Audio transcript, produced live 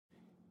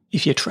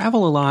If you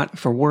travel a lot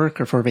for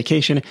work or for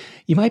vacation,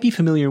 you might be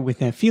familiar with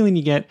that feeling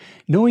you get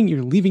knowing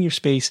you're leaving your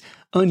space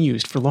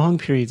unused for long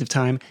periods of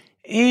time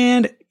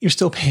and you're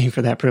still paying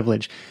for that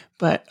privilege.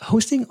 But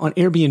hosting on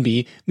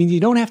Airbnb means you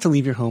don't have to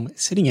leave your home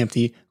sitting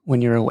empty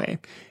when you're away.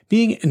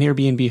 Being an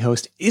Airbnb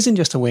host isn't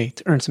just a way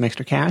to earn some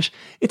extra cash,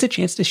 it's a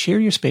chance to share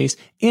your space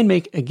and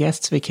make a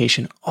guest's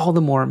vacation all the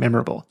more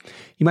memorable.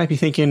 You might be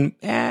thinking,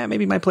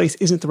 maybe my place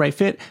isn't the right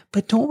fit,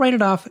 but don't write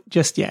it off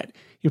just yet.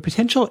 Your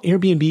potential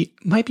Airbnb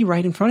might be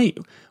right in front of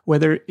you.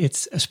 Whether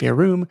it's a spare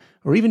room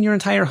or even your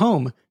entire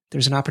home,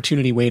 there's an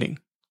opportunity waiting.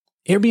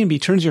 Airbnb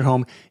turns your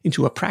home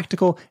into a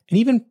practical and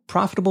even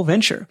profitable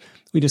venture.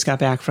 We just got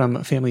back from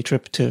a family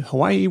trip to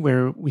Hawaii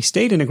where we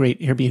stayed in a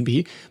great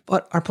Airbnb,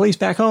 but our place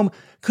back home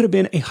could have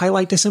been a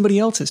highlight to somebody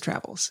else's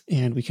travels,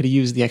 and we could have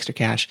used the extra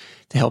cash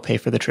to help pay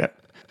for the trip.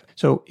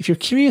 So if you're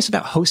curious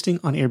about hosting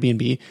on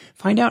Airbnb,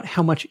 find out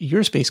how much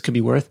your space could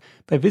be worth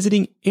by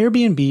visiting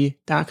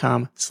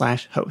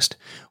airbnb.com/host.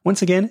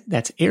 Once again,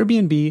 that's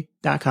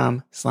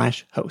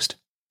airbnb.com/host.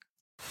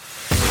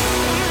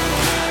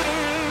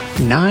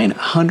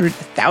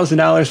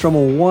 $900,000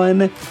 from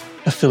one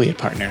affiliate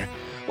partner.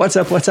 What's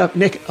up?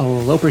 Nick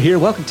Loper here.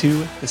 Welcome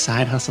to the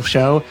Side Hustle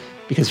Show.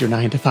 Because your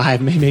 9 to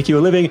 5 may make you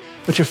a living,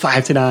 but your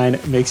 5 to 9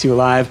 makes you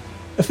alive.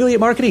 Affiliate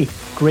marketing,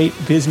 great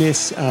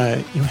business.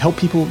 Help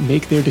people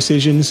make their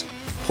decisions,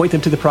 point them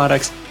to the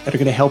products that are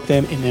going to help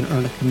them, and then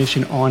earn a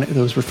commission on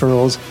those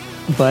referrals.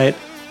 But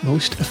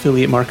most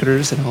affiliate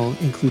marketers, and I'll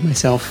include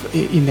myself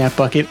in that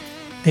bucket,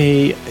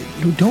 they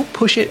don't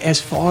push it as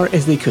far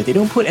as they could. They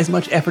don't put as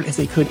much effort as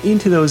they could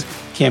into those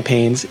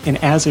campaigns, and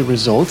as a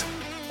result,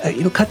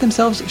 cut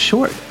themselves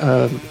short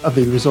of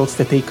the results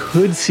that they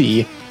could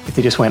see if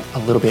they just went a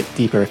little bit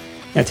deeper.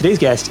 Now, today's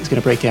guest is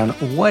going to break down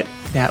what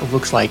that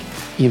looks like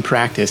in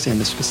practice and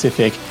the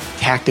specific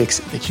tactics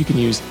that you can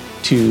use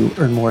to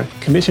earn more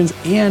commissions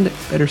and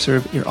better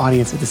serve your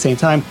audience at the same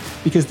time.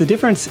 Because the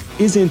difference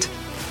isn't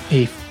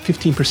a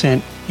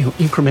 15%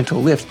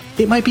 incremental lift.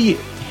 It might be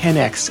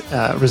 10x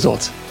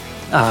results.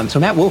 So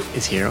Matt Wolf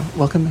is here.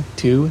 Welcome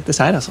to the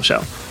Side Hustle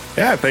Show.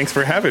 Yeah, thanks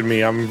for having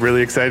me. I'm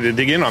really excited to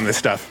dig in on this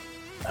stuff.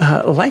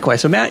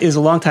 Likewise. So Matt is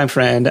a longtime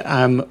friend.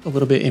 I'm a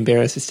little bit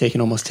embarrassed. It's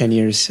taken almost 10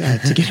 years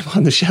to get him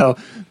on the show.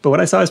 But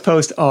when I saw his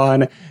post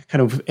on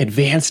kind of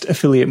advanced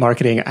affiliate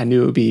marketing, I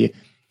knew it would be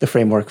the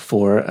framework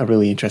for a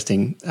really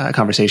interesting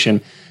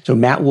conversation. So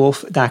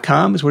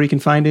mattwolf.com is where you can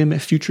find him.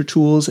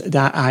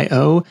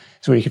 Futuretools.io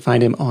is where you can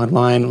find him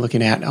online,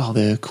 looking at all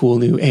the cool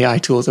new AI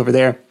tools over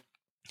there.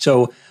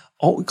 So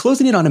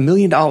closing in on $1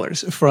 million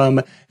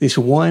from this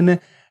one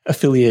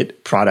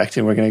affiliate product,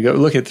 and we're going to go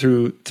look at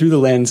through the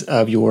lens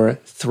of your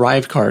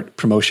Thrivecart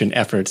promotion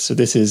efforts. So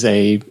this is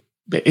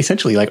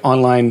essentially like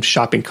online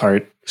shopping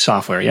cart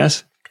software,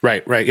 yes?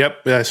 Right.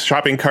 Yep.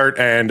 Shopping cart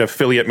and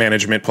affiliate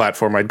management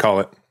platform, I'd call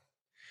it.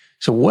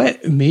 So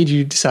what made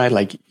you decide,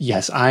 like,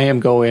 yes, I am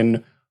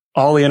going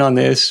all in on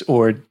this,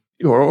 or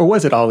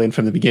was it all in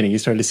from the beginning? You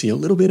started to see a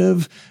little bit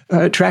of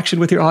traction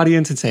with your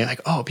audience and say,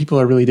 like, oh, people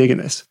are really digging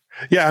this.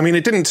 Yeah, I mean,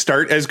 it didn't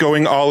start as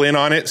going all in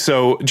on it.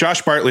 So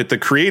Josh Bartlett, the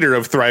creator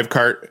of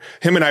Thrivecart,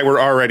 him and I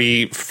were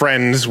already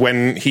friends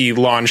when he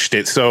launched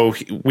it. So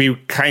we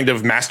kind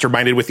of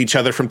masterminded with each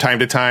other from time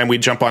to time.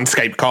 We'd jump on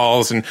Skype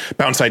calls and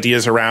bounce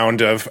ideas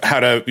around of how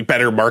to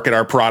better market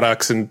our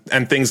products and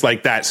things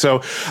like that.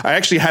 So I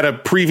actually had a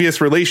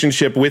previous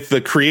relationship with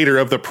the creator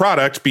of the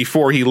product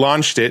before he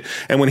launched it.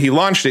 And when he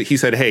launched it, he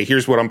said, hey,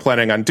 here's what I'm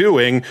planning on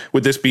doing.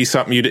 Would this be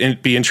something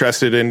you'd be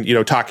interested in,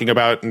 talking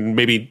about and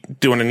maybe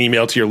doing an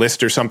email to your list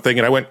or something?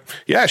 And I went,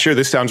 yeah, sure.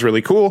 This sounds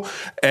really cool.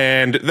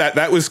 And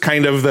that was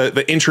kind of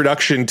the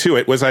introduction to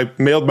it. Was I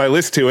mailed my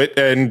list to it.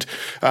 And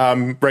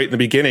right in the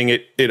beginning,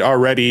 it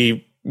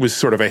already was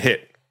sort of a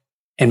hit.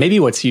 And maybe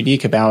what's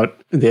unique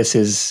about this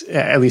is,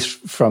 at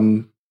least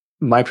from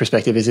my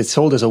perspective, is it's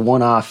sold as a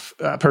one-off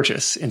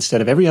purchase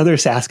instead of every other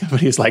SaaS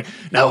company is like,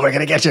 no, we're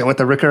going to get you with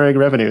the recurring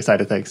revenue side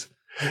of things.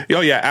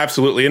 Oh, yeah,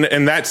 absolutely.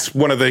 And that's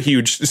one of the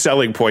huge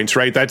selling points,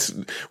 right? That's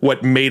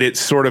what made it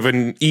sort of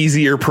an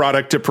easier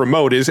product to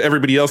promote, is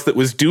everybody else that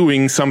was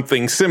doing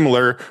something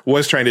similar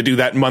was trying to do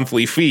that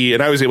monthly fee.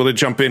 And I was able to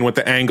jump in with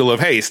the angle of,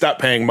 hey, stop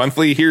paying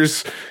monthly.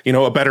 Here's,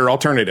 a better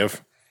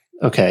alternative.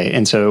 Okay.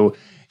 And so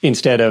and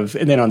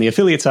then on the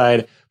affiliate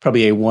side,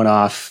 probably a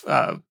one-off,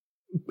 I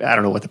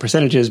don't know what the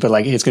percentage is, but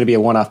like it's going to be a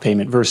one-off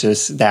payment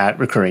versus that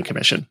recurring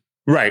commission.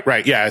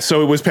 Right. Yeah.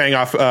 So it was paying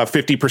off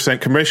 50%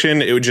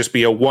 commission. It would just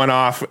be a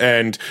one-off.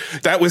 And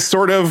that was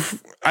sort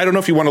of, I don't know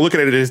if you want to look at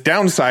it as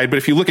downside, but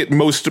if you look at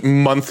most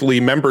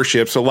monthly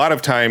memberships, a lot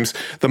of times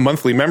the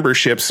monthly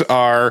memberships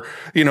are,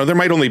 there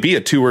might only be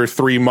a 2 or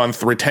 3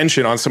 month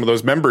retention on some of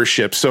those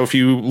memberships. So if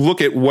you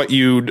look at what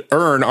you'd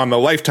earn on the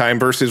lifetime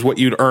versus what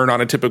you'd earn on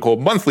a typical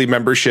monthly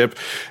membership,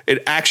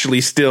 it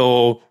actually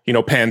still,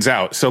 pans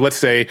out. So let's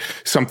say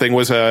something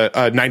was a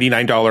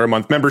 $99 a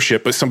month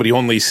membership, but somebody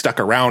only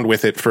stuck around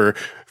with it for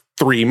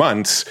 3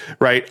 months,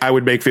 right? I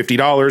would make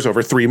 $50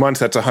 over 3 months.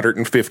 That's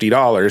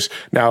 $150.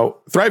 Now,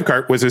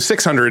 ThriveCart was a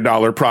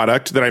 $600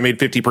 product that I made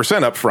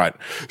 50% up front.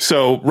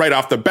 So right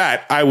off the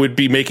bat, I would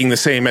be making the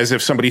same as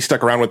if somebody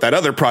stuck around with that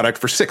other product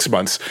for 6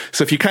 months.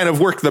 So if you kind of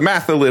work the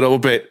math a little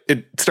bit,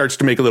 it starts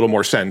to make a little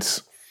more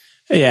sense.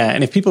 Yeah.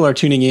 And if people are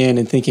tuning in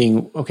and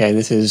thinking, okay,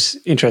 this is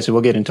interesting,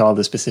 we'll get into all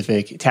the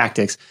specific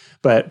tactics.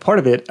 But part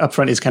of it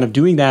upfront is kind of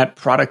doing that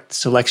product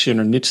selection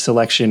or niche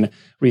selection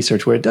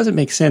research where it doesn't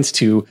make sense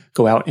to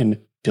go out and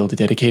build a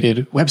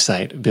dedicated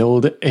website,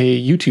 build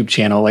a YouTube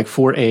channel like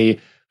for a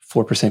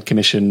 4%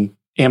 commission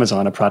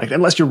Amazon a product,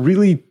 unless you're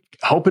really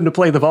hoping to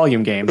play the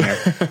volume game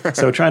there.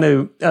 So trying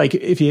to, like,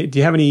 do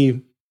you have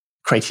any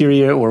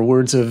criteria or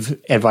words of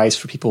advice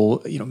for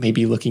people,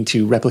 maybe looking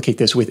to replicate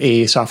this with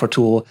a software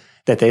tool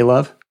that they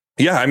love?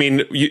 Yeah, I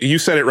mean, you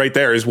said it right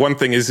there. Is one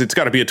thing is it's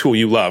got to be a tool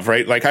you love,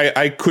 right? Like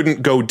I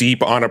couldn't go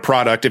deep on a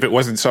product if it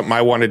wasn't something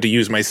I wanted to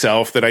use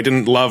myself, that I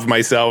didn't love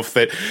myself,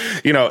 that,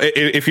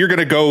 if you're going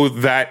to go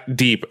that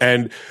deep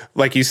and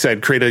like you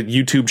said, create a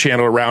YouTube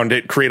channel around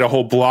it, create a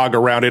whole blog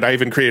around it. I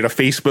even created a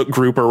Facebook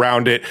group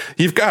around it.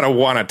 You've got to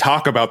want to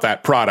talk about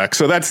that product.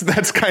 So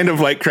that's kind of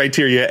like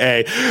criteria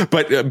A.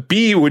 But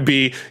B would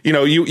be,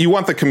 you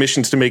want the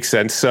commissions to make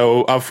sense.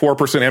 So a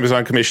 4%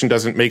 Amazon commission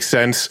doesn't make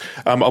sense.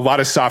 A lot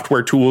of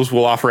software tools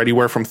will offer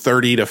anywhere from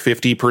 30 to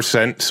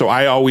 50%. So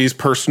I always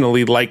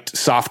personally liked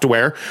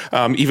software.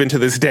 Even to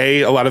this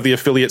day, a lot of the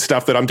affiliate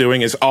stuff that I'm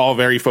doing is all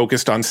very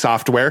focused on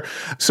software.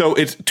 So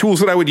it's tools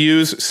that I would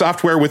use,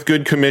 software with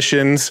good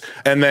commissions.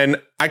 And then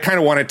I kind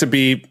of want it to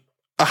be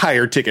a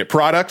higher ticket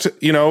product.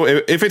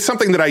 If it's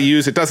something that I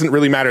use, it doesn't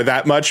really matter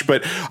that much,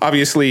 but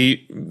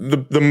obviously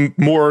the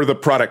more the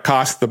product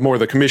costs, the more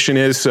the commission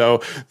is.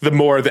 So the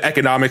more the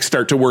economics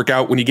start to work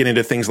out when you get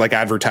into things like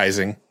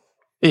advertising.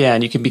 Yeah.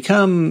 And you can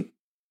become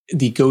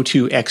the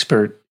go-to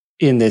expert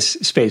in this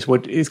space,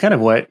 what is kind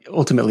of what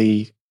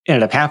ultimately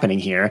ended up happening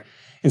here.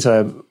 And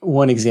so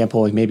one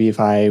example, like maybe if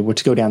I were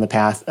to go down the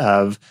path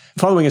of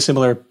following a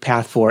similar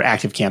path for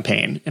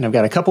ActiveCampaign, and I've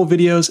got a couple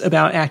videos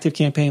about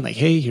ActiveCampaign, like,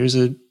 hey, here's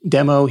a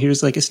demo,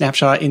 here's like a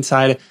snapshot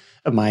inside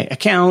of my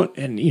account.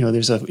 And,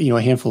 there's a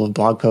handful of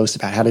blog posts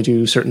about how to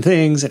do certain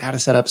things and how to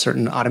set up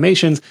certain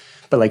automations.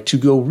 But like to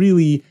go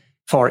really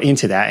far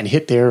into that and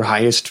hit their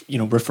highest,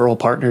 referral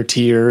partner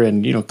tier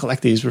and,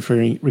 collect these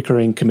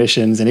recurring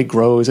commissions, and it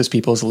grows as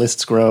people's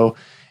lists grow.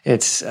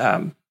 It's,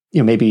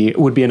 maybe it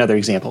would be another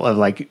example of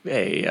like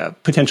a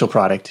potential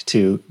product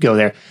to go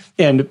there.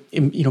 And,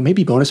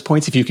 maybe bonus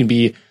points if you can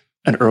be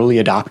an early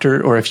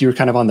adopter or if you're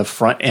kind of on the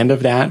front end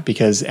of that,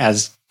 because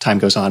as time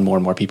goes on, more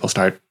and more people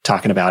start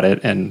talking about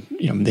it and,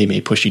 they may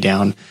push you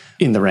down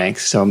in the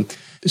ranks. So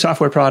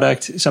software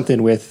product,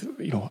 something with,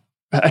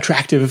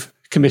 attractive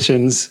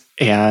commissions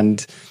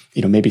and,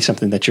 maybe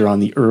something that you're on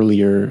the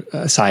earlier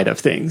side of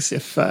things,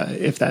 if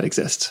that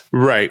exists.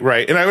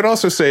 Right. And I would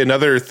also say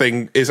another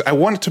thing is I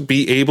want to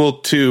be able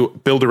to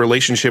build a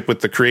relationship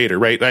with the creator,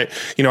 right?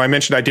 I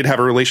mentioned I did have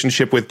a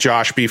relationship with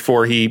Josh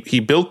before he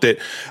built it,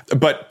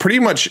 but pretty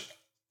much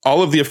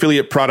all of the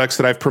affiliate products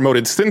that I've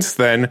promoted since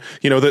then,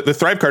 the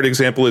ThriveCart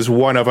example is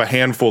one of a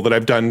handful that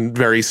I've done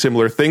very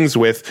similar things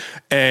with.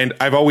 And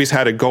I've always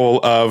had a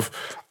goal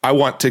of, I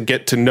want to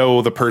get to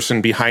know the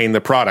person behind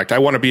the product. I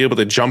want to be able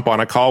to jump on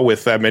a call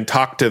with them and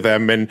talk to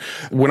them. And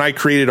when I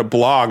created a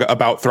blog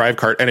about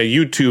ThriveCart and a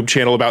YouTube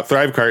channel about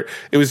ThriveCart,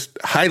 it was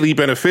highly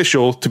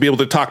beneficial to be able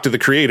to talk to the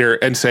creator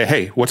and say,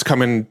 hey, what's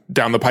coming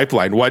down the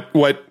pipeline?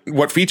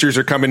 What features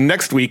are coming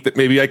next week that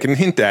maybe I can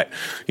hint at?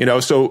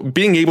 So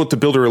being able to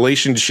build a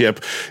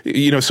relationship,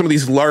 some of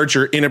these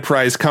larger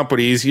enterprise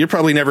companies, you're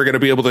probably never going to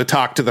be able to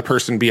talk to the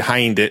person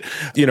behind it.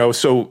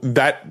 So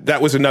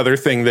that was another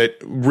thing that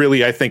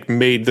really, I think,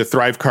 made the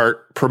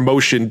ThriveCart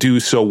promotion do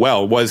so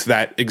well, was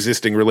that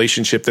existing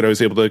relationship that I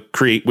was able to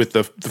create with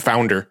the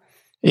founder.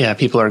 Yeah,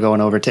 people are going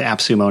over to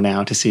AppSumo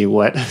now to see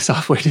what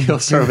software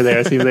deals are over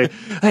there. See,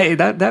 hey,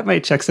 that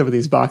might check some of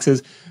these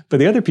boxes. But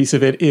the other piece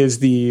of it is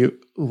the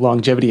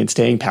longevity and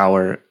staying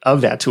power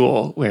of that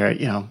tool, where,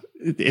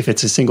 if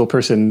it's a single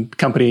person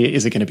company,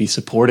 is it going to be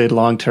supported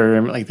long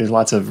term? Like there's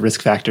lots of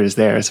risk factors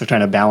there. So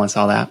trying to balance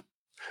all that.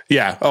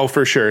 Yeah. Oh,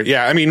 for sure.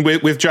 Yeah. I mean,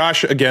 with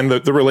Josh, again,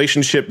 the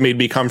relationship made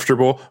me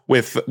comfortable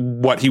with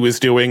what he was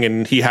doing,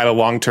 and he had a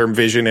long-term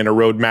vision and a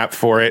roadmap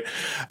for it.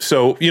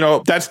 So,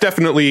 that's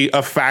definitely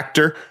a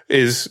factor,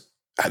 is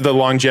the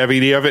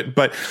longevity of it,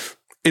 but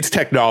it's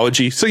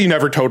technology. So you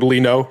never totally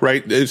know,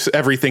 right?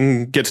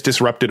 Everything gets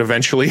disrupted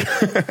eventually.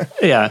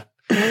 Yeah.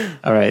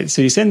 All right.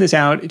 So you send this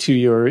out to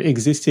your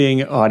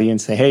existing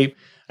audience, say, hey,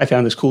 I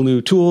found this cool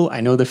new tool.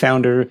 I know the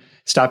founder.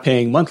 Stop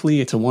paying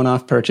monthly. It's a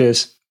one-off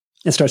purchase.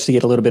 It starts to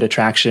get a little bit of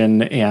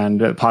traction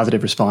and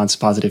positive response,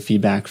 positive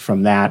feedback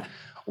from that.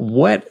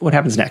 What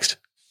happens next?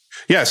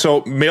 Yeah,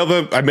 so I mail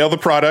the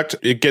product.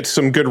 It gets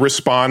some good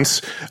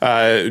response.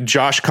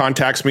 Josh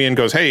contacts me and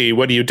goes, "Hey,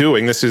 what are you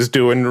doing? This is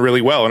doing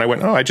really well." And I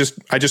went, "Oh, I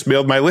just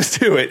mailed my list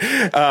to it."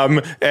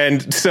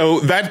 And so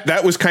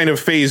that was kind of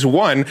phase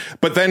one.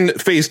 But then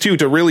phase two,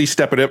 to really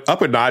step it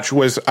up a notch,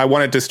 was I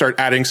wanted to start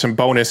adding some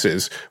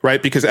bonuses,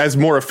 right? Because as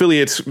more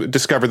affiliates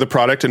discovered the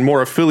product and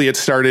more affiliates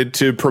started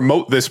to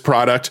promote this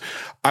product,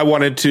 I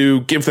wanted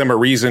to give them a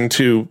reason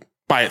to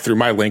buy it through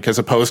my link as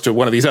opposed to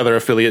one of these other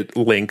affiliate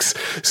links.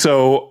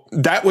 So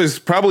that was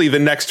probably the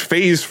next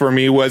phase for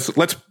me, was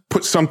let's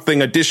put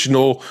something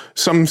additional,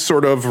 some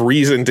sort of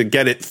reason to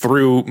get it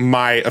through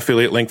my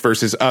affiliate link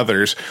versus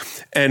others.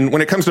 And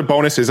when it comes to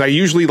bonuses, I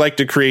usually like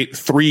to create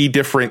 3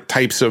 different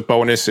types of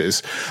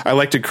bonuses. I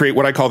like to create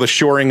what I call the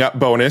shoring up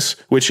bonus,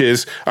 which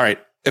is, all right,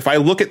 if I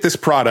look at this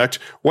product,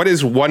 what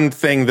is one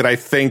thing that I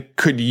think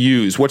could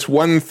use? What's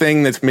one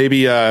thing that's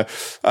maybe a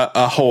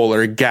hole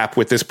or a gap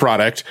with this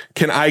product?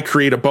 Can I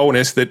create a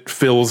bonus that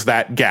fills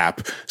that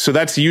gap? So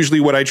that's usually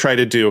what I try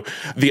to do.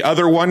 The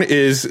other one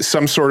is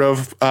some sort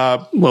of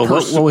what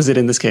was it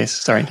in this case?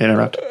 Sorry to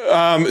interrupt.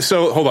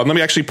 So hold on, let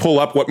me actually pull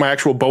up what my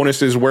actual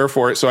bonuses were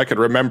for it so I could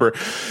remember.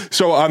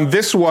 So on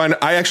this one,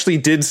 I actually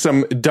did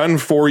some done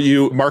for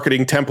you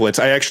marketing templates.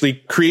 I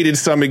actually created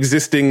some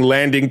existing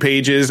landing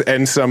pages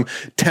and some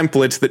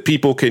templates that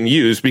people can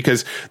use,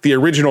 because the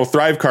original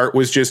Thrivecart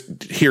was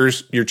just,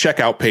 here's your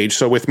checkout page.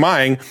 So with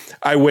mine,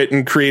 I went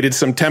and created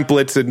some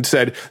templates and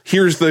said,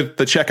 here's the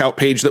checkout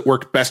page that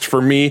worked best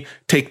for me.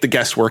 Take the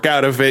guesswork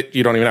out of it.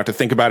 You don't even have to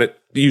think about it.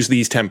 Use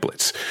these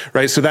templates,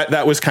 right? So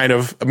that was kind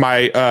of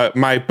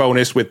my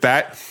bonus with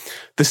that.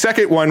 The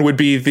second one would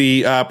be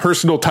the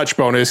personal touch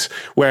bonus,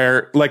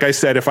 where, like I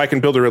said, if I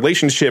can build a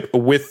relationship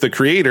with the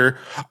creator,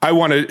 I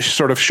want to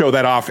sort of show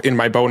that off in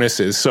my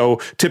bonuses. So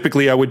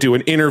typically I would do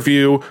an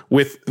interview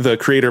with the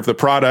creator of the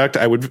product.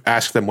 I would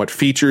ask them what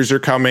features are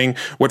coming,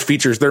 what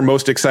features they're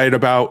most excited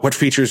about, what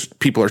features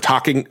people aren't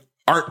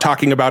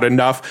talking about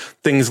enough,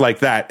 things like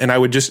that. And I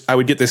would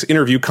get this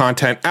interview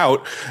content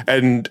out,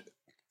 and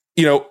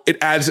it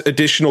adds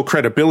additional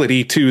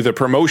credibility to the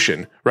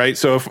promotion, right?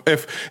 So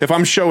if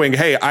I'm showing,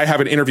 hey, I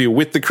have an interview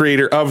with the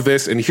creator of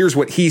this, and here's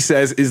what he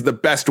says is the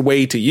best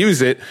way to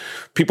use it,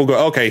 people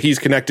go, okay, he's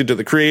connected to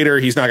the creator.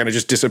 He's not going to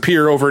just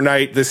disappear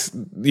overnight. This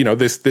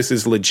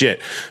is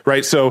legit,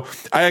 right? So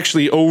I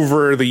actually,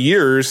 over the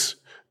years,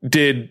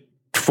 did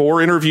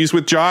 4 interviews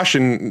with Josh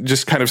and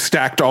just kind of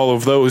stacked all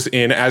of those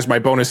in as my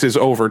bonuses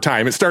over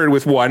time. It started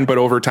with 1, but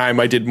over time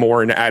I did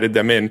more and added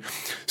them in.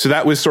 So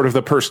that was sort of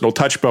the personal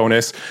touch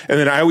bonus. And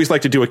then I always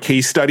like to do a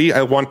case study.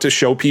 I want to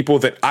show people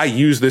that I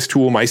use this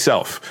tool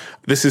myself.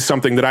 This is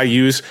something that I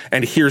use,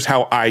 and here's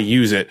how I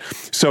use it.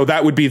 So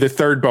that would be the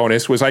third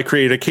bonus, was I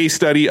created a case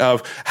study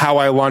of how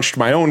I launched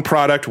my own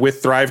product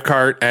with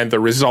Thrivecart and the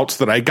results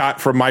that I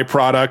got from my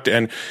product.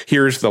 And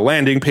here's the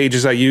landing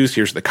pages I used.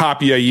 Here's the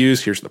copy I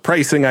used. Here's the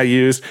pricing I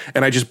used.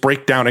 And I just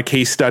break down a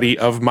case study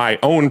of my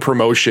own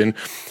promotion.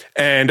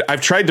 And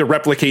I've tried to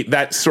replicate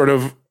that sort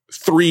of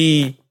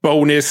 3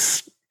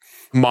 bonus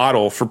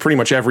model for pretty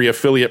much every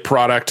affiliate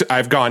product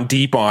I've gone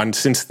deep on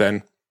since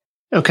then.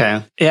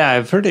 Okay. Yeah,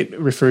 I've heard it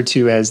referred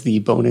to as the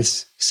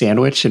bonus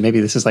sandwich, and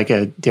maybe this is like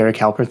a Derek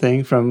Halper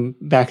thing from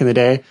back in the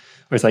day,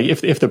 where it's like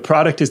if the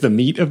product is the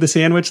meat of the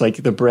sandwich,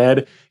 like the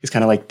bread is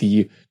kind of like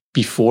the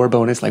before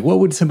bonus, like what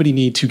would somebody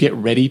need to get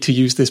ready to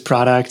use this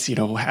product?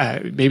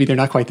 Maybe they're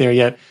not quite there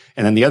yet.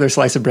 And then the other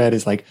slice of bread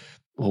is like,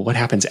 well, what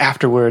happens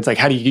afterwards? Like,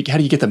 how do you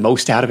get the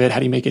most out of it? How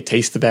do you make it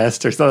taste the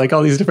best? Or so, like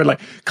all these different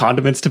like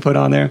condiments to put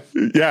on there.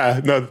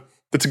 Yeah, no,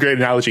 that's a great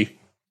analogy.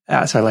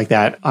 So I like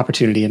that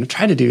opportunity, and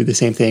try to do the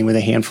same thing with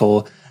a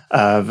handful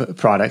of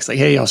products. Like,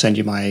 hey, I'll send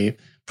you my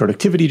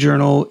productivity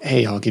journal.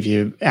 Hey, I'll give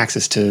you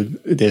access to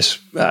this,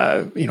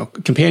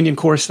 companion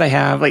course that I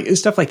have, like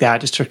stuff like that.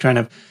 Just trying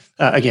to,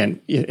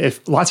 again,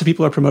 if lots of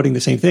people are promoting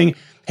the same thing,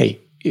 hey,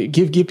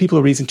 give people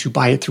a reason to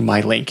buy it through my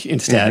link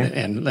instead,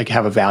 and like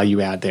have a value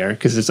add there.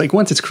 Because it's like,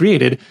 once it's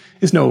created,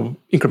 there's no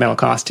incremental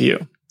cost to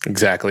you.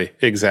 Exactly.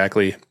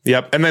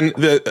 Yep. And then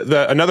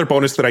the another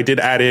bonus that I did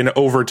add in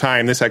over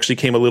time, this actually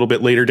came a little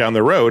bit later down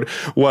the road,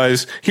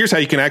 was here's how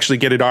you can actually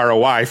get an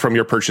ROI from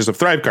your purchase of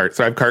Thrivecart.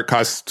 Thrivecart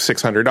costs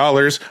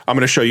 $600. I'm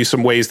going to show you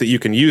some ways that you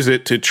can use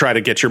it to try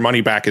to get your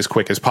money back as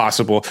quick as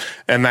possible.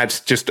 And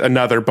that's just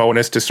another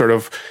bonus to sort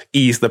of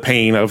ease the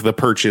pain of the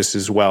purchase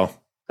as well.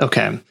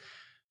 Okay.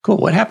 Cool.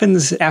 What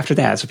happens after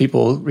that? So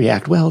people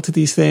react well to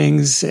these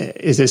things.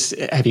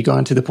 Have you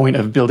gone to the point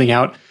of building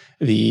out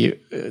the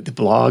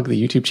blog,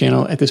 the YouTube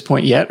channel at this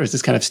point yet? Or is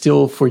this kind of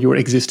still for your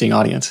existing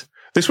audience?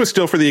 This was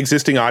still for the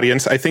existing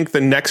audience. I think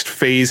the next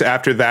phase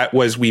after that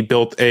was we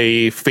built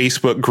a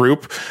Facebook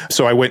group.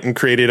 So I went and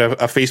created a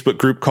Facebook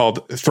group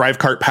called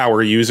Thrivecart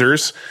Power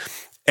Users.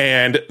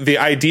 And the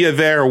idea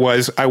there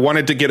was I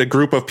wanted to get a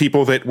group of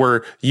people that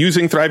were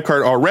using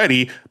Thrivecart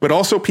already, but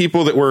also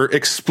people that were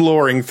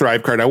exploring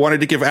Thrivecart. I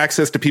wanted to give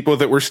access to people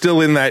that were still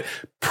in that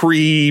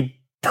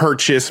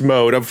purchase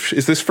mode of,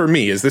 is this for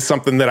me? Is this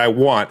something that I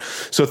want?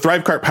 So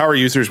Thrivecart Power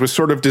Users was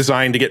sort of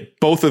designed to get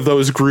both of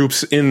those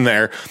groups in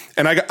there.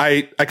 And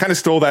I kind of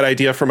stole that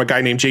idea from a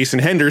guy named Jason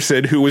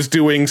Henderson, who was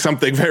doing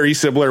something very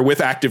similar with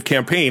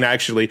ActiveCampaign,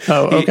 actually.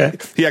 Oh, okay.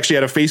 He actually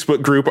had a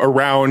Facebook group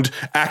around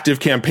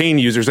ActiveCampaign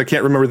users. I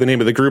can't remember the name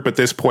of the group at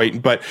this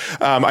point, but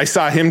I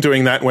saw him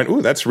doing that and went,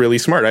 ooh, that's really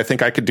smart. I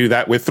think I could do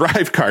that with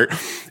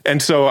Thrivecart.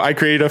 And so I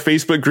created a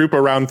Facebook group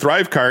around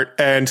Thrivecart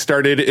and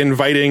started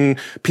inviting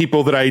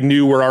people that I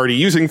knew were already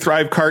using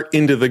Thrivecart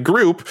into the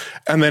group,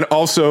 and then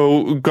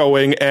also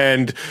going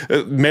and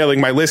mailing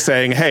my list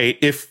saying, hey,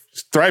 if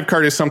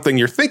Thrivecart is something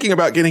you're thinking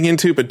about getting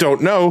into but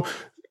don't know,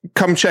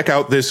 come check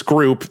out this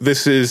group.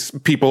 This is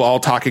people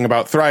all talking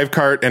about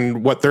Thrivecart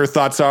and what their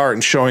thoughts are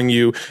and showing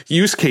you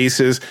use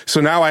cases.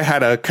 So now I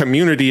had a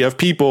community of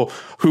people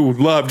who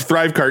loved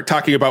Thrivecart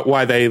talking about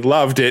why they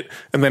loved it.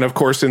 And then of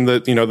course in the,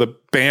 the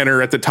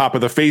banner at the top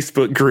of the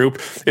Facebook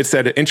group, it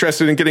said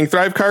interested in getting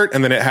Thrivecart.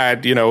 And then it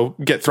had,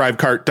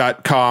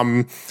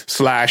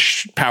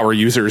 getthrivecart.com/power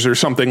users or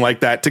something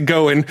like that to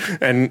go and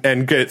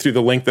get it through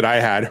the link that I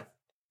had.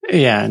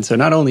 Yeah. And so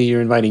not only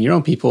you're inviting your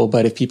own people,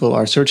 but if people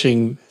are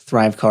searching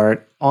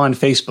Thrivecart on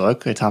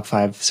Facebook, a top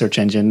 5 search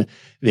engine,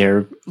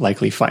 they're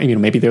likely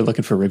maybe they're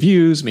looking for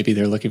reviews, maybe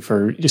they're looking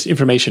for just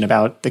information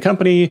about the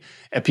company,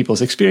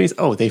 people's experience.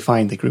 Oh, they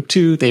find the group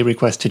too, they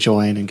request to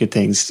join, and good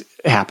things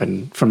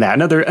happen from that.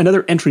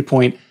 Another entry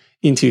point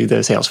into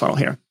the sales funnel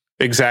here.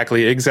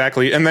 Exactly.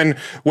 And then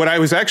what I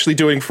was actually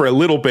doing for a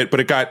little bit,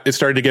 but it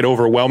started to get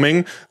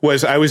overwhelming,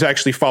 was I was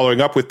actually following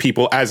up with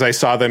people as I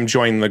saw them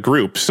join the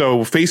group.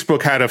 So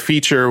Facebook had a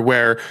feature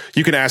where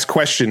you can ask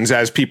questions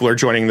as people are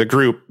joining the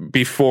group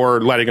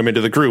before letting them into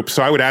the group.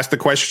 So I would ask the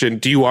question,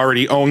 do you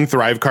already own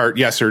Thrivecart?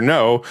 Yes or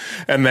no?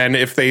 And then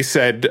if they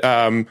said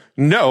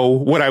no,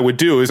 what I would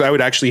do is I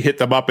would actually hit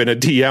them up in a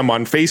DM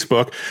on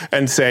Facebook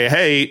and say,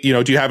 hey,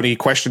 do you have any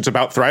questions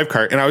about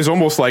Thrivecart? And I was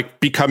almost like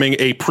becoming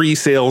a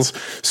pre-sales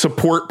support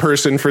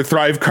person for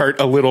Thrivecart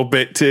a little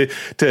bit to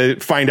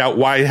find out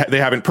why they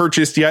haven't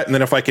purchased yet. And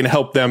then if I can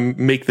help them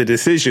make the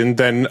decision,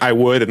 then I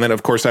would. And then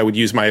of course I would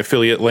use my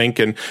affiliate link,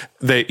 and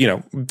they,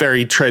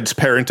 very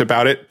transparent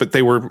about it, but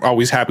they were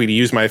always happy to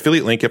use my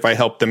affiliate link if I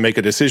helped them make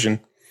a decision.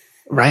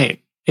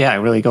 Right. Yeah.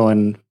 Really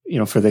going,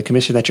 for the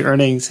commission that you're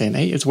earning, saying,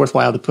 hey, it's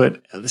worthwhile to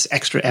put this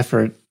extra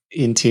effort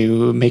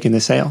into making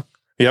the sale.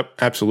 Yep.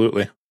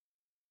 Absolutely.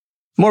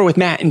 More with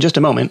Matt in just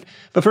a moment.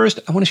 But first,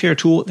 I want to share a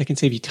tool that can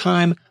save you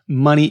time,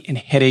 money, and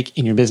headache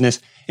in your business.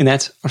 And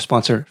that's our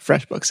sponsor,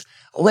 FreshBooks.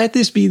 Let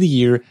this be the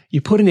year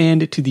you put an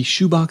end to the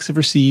shoebox of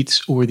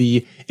receipts or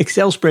the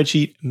Excel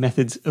spreadsheet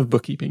methods of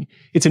bookkeeping.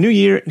 It's a new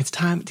year, and it's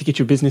time to get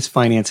your business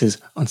finances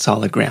on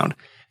solid ground.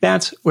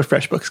 That's where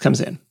FreshBooks comes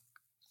in.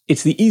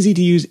 It's the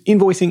easy-to-use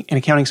invoicing and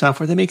accounting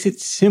software that makes it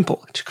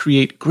simple to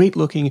create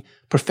great-looking,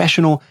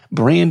 professional,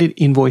 branded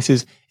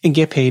invoices and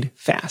get paid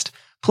fast.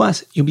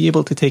 Plus, you'll be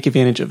able to take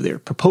advantage of their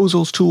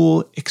proposals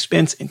tool,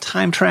 expense and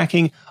time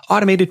tracking,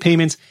 automated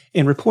payments,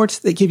 and reports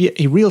that give you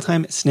a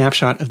real-time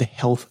snapshot of the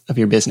health of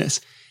your business.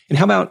 And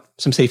how about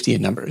some safety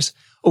in numbers?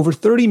 Over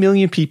 30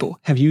 million people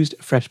have used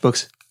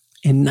FreshBooks,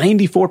 and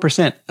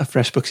 94% of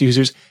FreshBooks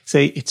users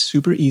say it's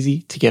super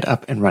easy to get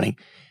up and running.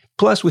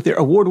 Plus, with their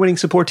award-winning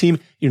support team,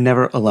 you're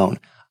never alone.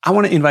 I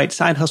want to invite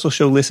Side Hustle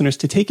Show listeners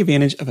to take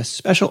advantage of a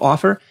special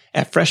offer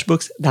at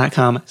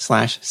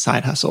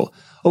freshbooks.com/sidehustle.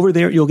 Over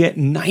there, you'll get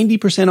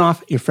 90%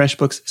 off your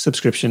FreshBooks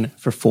subscription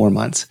for 4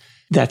 months.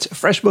 That's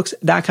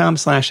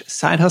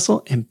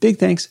freshbooks.com/sidehustle. And big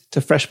thanks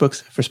to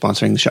FreshBooks for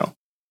sponsoring the show.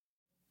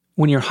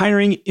 When you're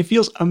hiring, it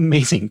feels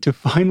amazing to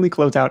finally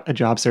close out a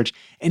job search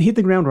and hit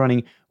the ground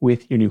running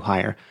with your new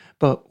hire.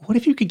 But what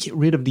if you could get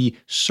rid of the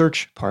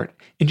search part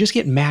and just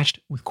get matched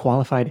with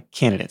qualified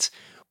candidates?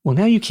 Well,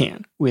 now you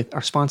can with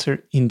our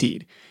sponsor,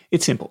 Indeed.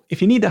 It's simple.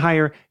 If you need to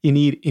hire, you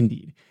need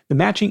Indeed. The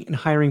matching and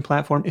hiring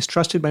platform is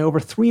trusted by over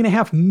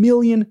 3.5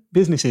 million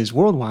businesses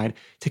worldwide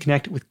to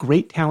connect with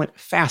great talent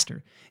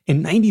faster.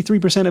 And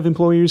 93% of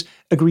employers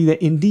agree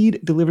that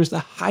Indeed delivers the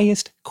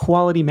highest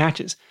quality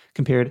matches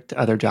compared to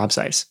other job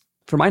sites.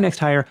 For my next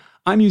hire,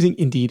 I'm using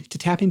Indeed to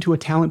tap into a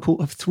talent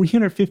pool of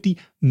 350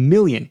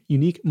 million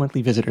unique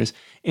monthly visitors.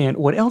 And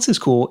what else is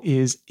cool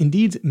is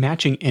Indeed's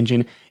matching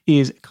engine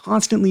is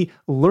constantly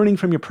learning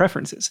from your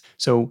preferences.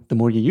 So the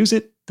more you use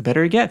it, the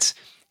better it gets.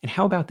 And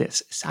how about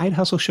this? Side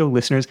Hustle Show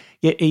listeners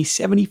get a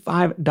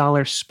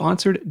 $75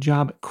 sponsored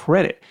job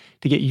credit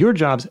to get your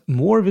jobs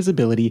more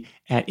visibility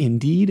at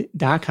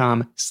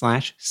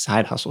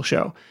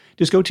Indeed.com/sidehustleshow.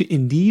 Just go to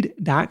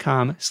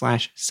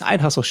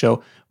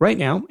Indeed.com/sidehustleshow right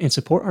now and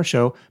support our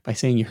show by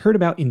saying you heard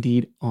about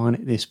Indeed on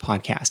this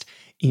podcast.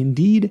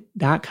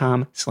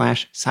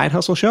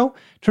 Indeed.com/sidehustleshow.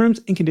 Terms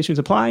and conditions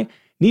apply.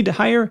 Need to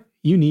hire?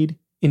 You need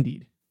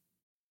Indeed.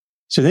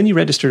 So then you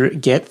register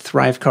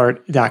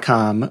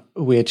getthrivecart.com,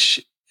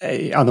 which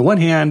on the one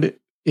hand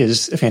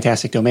is a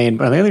fantastic domain,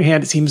 but on the other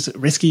hand, it seems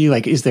risky.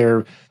 Like, is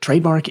there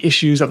trademark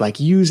issues of like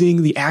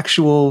using the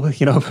actual,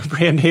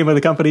 brand name of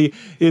the company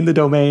in the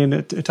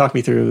domain? Talk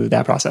me through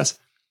that process.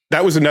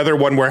 that was another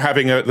one where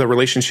having the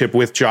relationship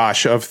with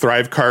Josh of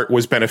Thrivecart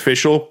was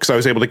beneficial because I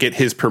was able to get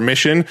his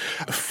permission.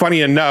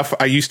 Funny enough,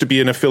 I used to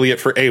be an affiliate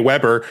for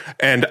Aweber,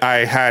 and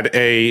I had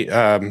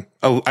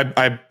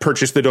I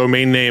purchased the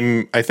domain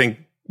name, I think,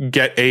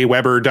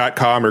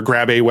 getaweber.com or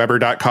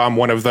grabaweber.com,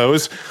 one of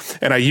those.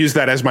 And I used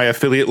that as my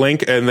affiliate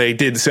link, and they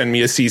did send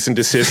me a cease and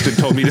desist and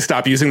told me to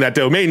stop using that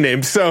domain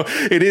name. So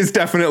it is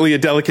definitely a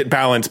delicate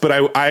balance,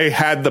 but I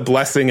had the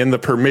blessing and the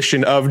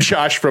permission of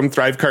Josh from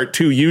Thrivecart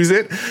to use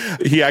it.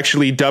 He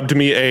actually dubbed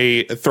me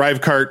a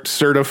Thrivecart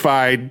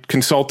certified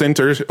consultant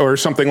or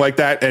something like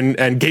that,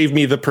 and gave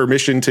me the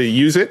permission to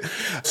use it.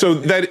 So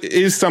that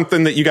is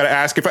something that you got to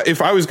ask.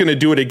 If I was going to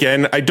do it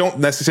again, I don't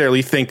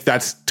necessarily think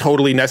that's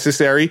totally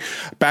necessary.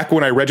 Back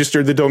when I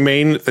registered the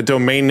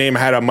domain name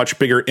had a much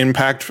bigger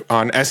impact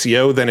on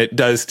SEO than it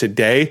does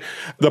today.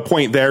 The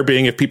point there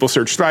being, if people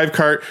search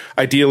Thrivecart,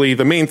 ideally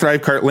the main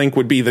Thrivecart link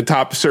would be the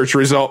top search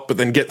result, but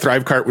then Get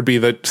Thrivecart would be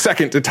the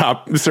second to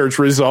top search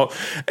result.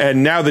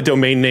 And now the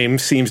domain name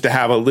seems to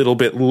have a little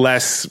bit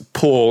less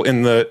pull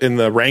in the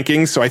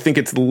rankings. So I think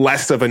it's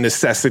less of a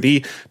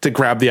necessity to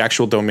grab the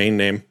actual domain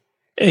name.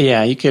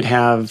 Yeah, you could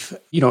have,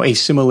 a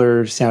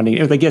similar sounding,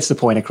 it gets the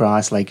point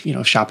across, like,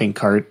 shopping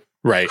cart.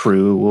 Right.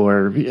 Crew,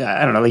 or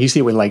I don't know, like you see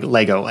it with like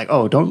Lego, like,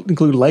 oh, don't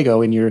include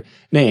Lego in your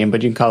name,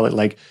 but you can call it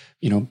like,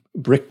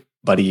 Brick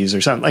Buddies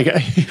or something.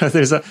 Like,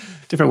 there's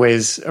different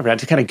ways around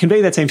to kind of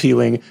convey that same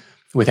feeling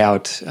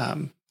without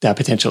that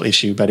potential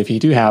issue. But if you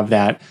do have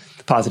that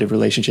positive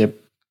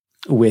relationship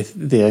with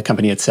the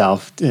company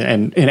itself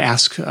and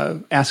ask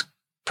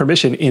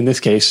permission in this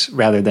case,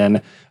 rather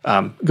than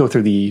go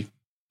through the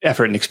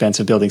effort and expense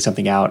of building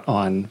something out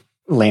on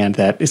land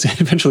that is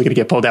eventually going to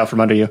get pulled out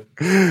from under you.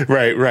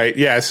 Right.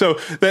 Yeah. So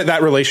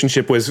that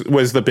relationship was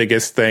the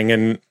biggest thing.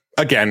 And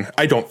again,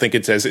 I don't think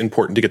it's as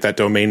important to get that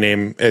domain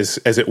name as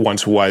it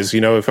once was.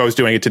 If I was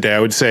doing it today,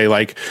 I would say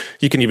like,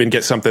 you can even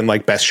get something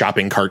like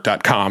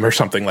bestshoppingcart.com or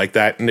something like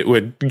that, and it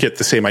would get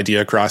the same idea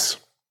across.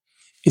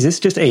 Is this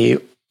just a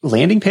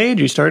landing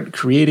page? You start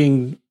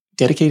creating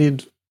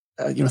dedicated,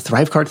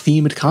 Thrivecart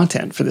themed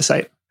content for the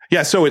site?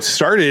 Yeah, so it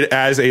started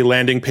as a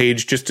landing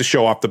page just to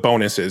show off the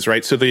bonuses,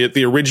 right? So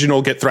the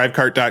original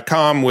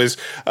GetThrivecart.com was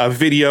a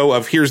video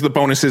of here's the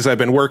bonuses I've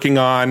been working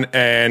on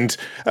and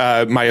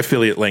my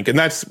affiliate link. And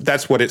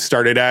that's what it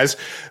started as.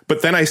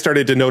 But then I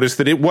started to notice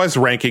that it was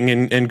ranking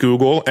in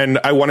Google, and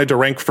I wanted to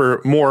rank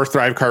for more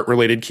Thrivecart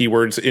related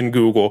keywords in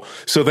Google.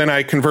 So then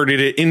I converted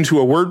it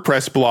into a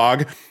WordPress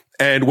blog,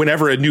 and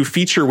whenever a new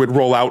feature would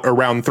roll out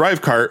around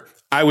Thrivecart,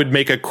 I would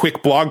make a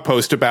quick blog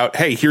post about,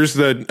 hey, here's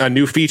a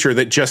new feature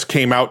that just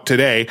came out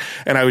today.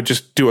 And I would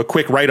just do a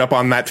quick write-up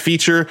on that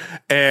feature.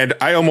 And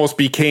I almost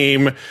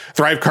became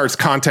Thrivecart's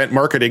content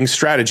marketing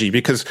strategy,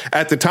 because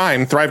at the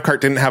time, Thrivecart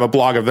didn't have a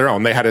blog of their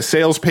own. They had a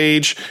sales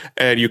page,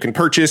 and you can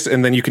purchase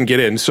and then you can get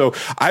in. So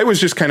I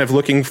was just kind of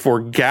looking for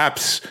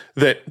gaps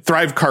that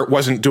Thrivecart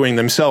wasn't doing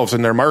themselves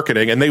in their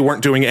marketing. And they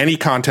weren't doing any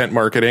content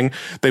marketing.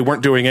 They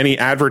weren't doing any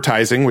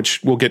advertising,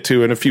 which we'll get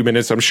to in a few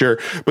minutes, I'm sure.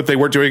 But they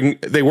weren't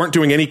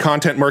doing any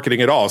content marketing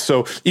at all.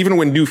 So even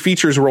when new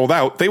features rolled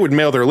out, they would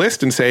mail their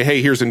list and say,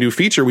 hey, here's a new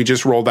feature we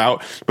just rolled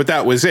out. But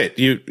that was it.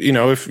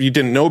 If you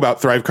didn't know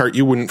about Thrivecart,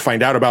 you wouldn't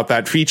find out about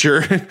that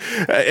feature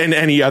in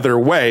any other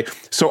way.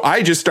 So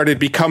I just started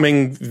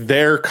becoming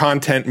their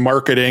content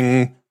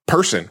marketing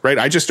person, right?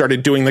 I just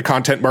started doing the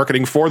content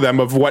marketing for them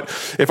of what,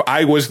 if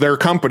I was their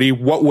company,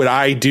 what would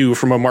I do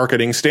from a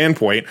marketing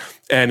standpoint?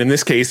 And in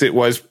this case, it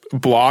was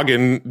blog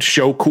and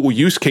show cool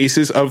use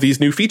cases of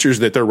these new features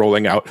that they're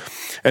rolling out.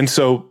 And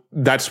so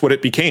that's what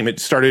it became. It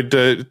started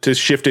to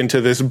shift into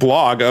this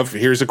blog of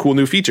here's a cool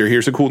new feature.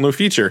 Here's a cool new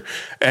feature.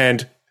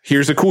 And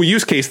here's a cool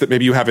use case that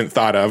maybe you haven't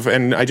thought of.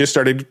 And I just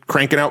started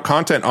cranking out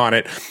content on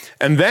it.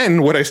 And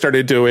then what I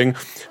started doing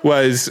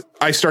was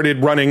I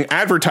started running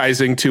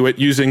advertising to it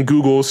using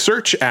Google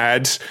search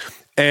ads.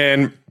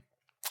 And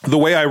the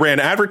way I ran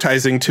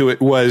advertising to it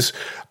was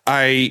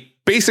I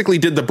basically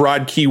did the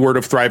broad keyword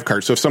of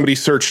Thrivecart. So if somebody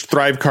searched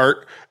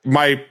Thrivecart,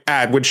 my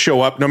ad would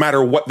show up no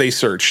matter what they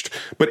searched.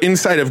 But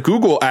inside of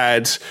Google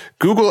Ads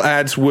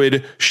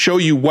would show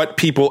you what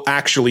people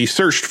actually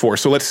searched for.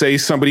 So let's say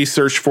somebody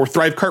searched for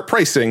Thrivecart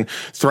pricing,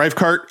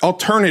 Thrivecart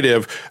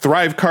alternative,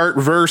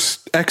 Thrivecart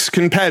versus X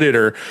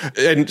competitor.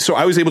 And so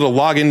I was able to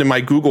log into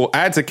my Google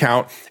Ads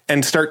account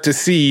and start to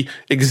see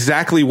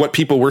exactly what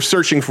people were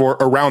searching for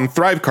around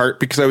Thrivecart,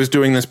 because I was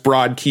doing this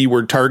broad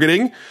keyword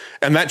targeting.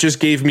 And that just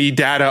gave me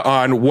data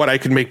on what I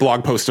could make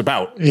blog posts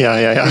about.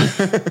 Yeah.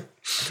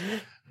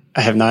 I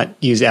have not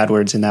used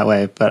AdWords in that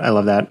way, but I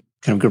love that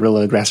kind of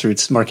guerrilla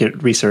grassroots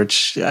market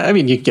research. I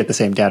mean, you can get the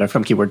same data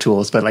from keyword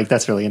tools, but like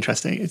that's really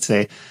interesting. It's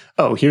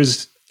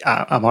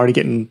I'm already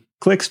getting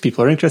clicks.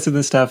 People are interested in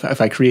this stuff. If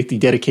I create the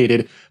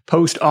dedicated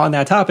post on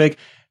that topic,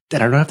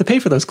 then I don't have to pay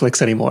for those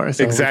clicks anymore.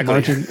 So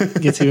exactly. The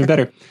margin gets even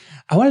better.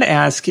 I wanted to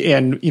ask,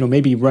 and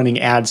maybe running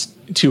ads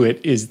to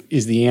it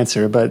is the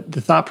answer, but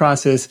the thought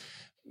process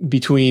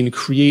between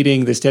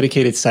creating this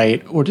dedicated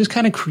site or just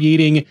kind of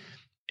creating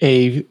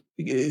a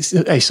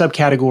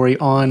subcategory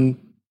on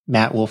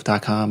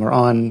mattwolf.com or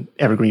on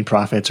Evergreen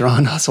Profits or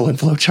on Hustle and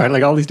Flowchart,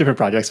 like all these different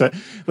projects. But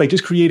like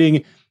just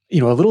creating, a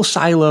little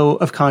silo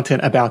of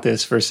content about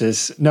this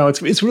versus no,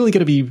 it's really going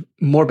to be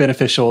more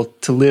beneficial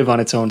to live on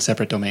its own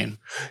separate domain.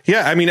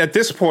 Yeah. I mean, at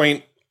this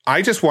point,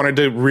 I just wanted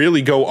to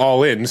really go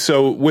all in.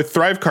 So with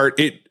Thrivecart,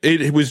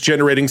 it was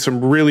generating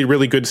some really,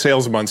 really good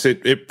sales months.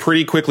 It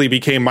pretty quickly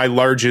became my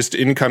largest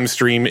income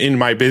stream in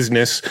my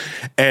business.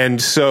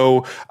 And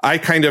so I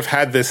kind of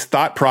had this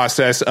thought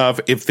process of,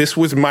 if this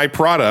was my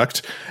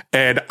product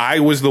and I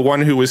was the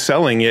one who was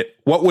selling it,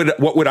 what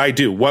would I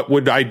do? What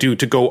would I do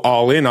to go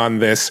all in on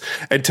this?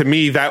 And to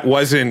me, that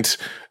wasn't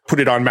put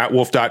it on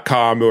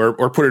mattwolf.com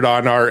or put it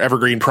on our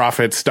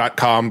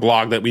evergreenprofits.com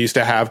blog that we used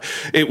to have.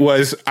 It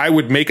was, I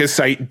would make a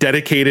site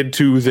dedicated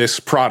to this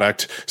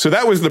product. So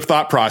that was the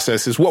thought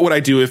process, is what would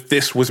I do if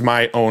this was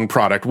my own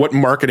product? What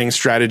marketing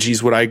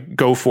strategies would I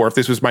go for if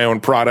this was my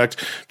own product?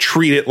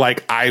 Treat it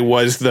like I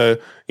was the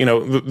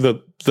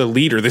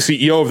leader, the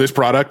CEO of this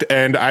product,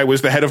 and I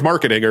was the head of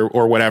marketing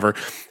or whatever.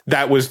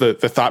 That was the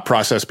thought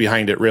process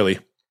behind it, really.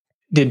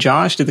 Did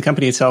the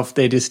company itself,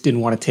 they just didn't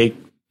want to take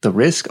the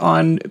risk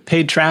on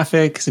paid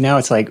traffic? So now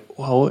it's like,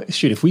 well,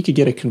 shoot, if we could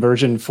get a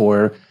conversion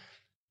for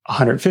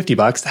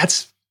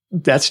 $150,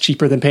 that's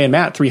cheaper than paying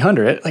Matt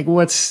 $300. Like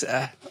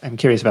I'm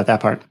curious about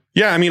that part.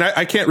 Yeah, I mean,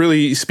 I can't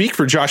really speak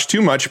for Josh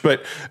too much,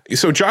 but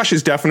so Josh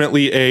is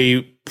definitely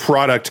a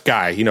product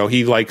guy.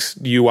 He likes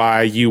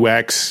UI,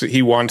 UX.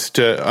 He wants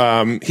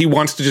to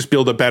just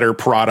build a better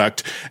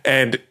product.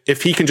 And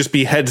if he can just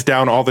be heads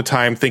down all the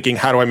time thinking,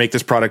 how do I make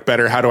this product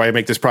better? How do I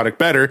make this product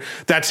better?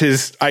 That's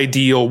his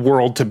ideal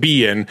world to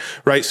be in,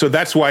 right? So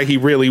that's why he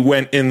really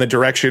went in the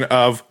direction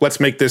of, let's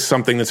make this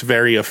something that's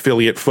very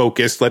affiliate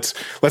focused. Let's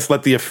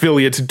let the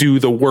affiliates do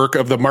the work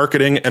of the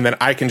marketing, and then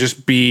I can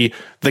just be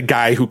the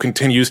guy who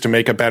continues to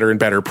make a better and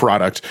better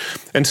product.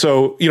 And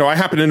so, I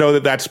happen to know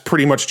that that's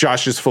pretty much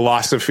Josh's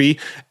philosophy,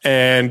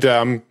 and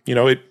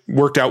it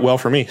worked out well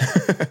for me.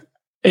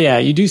 Yeah,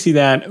 you do see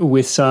that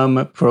with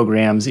some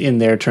programs in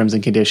their terms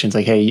and conditions,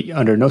 like, hey,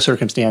 under no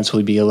circumstance will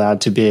you be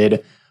allowed to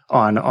bid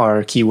on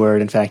our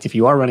keyword. In fact, if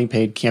you are running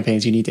paid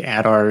campaigns, you need to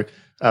add our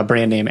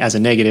brand name as a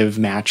negative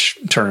match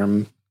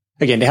term.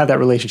 Again, to have that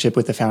relationship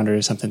with the founder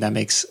is something that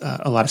makes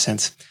a lot of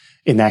sense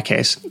in that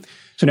case.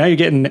 So now you're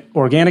getting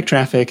organic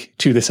traffic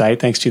to the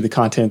site thanks to the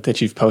content that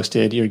you've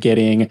posted. You're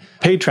getting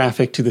paid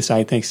traffic to the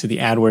site thanks to the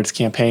AdWords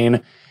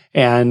campaign.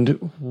 And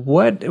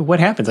what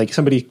happens? Like,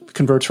 somebody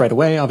converts right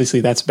away. Obviously,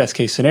 that's best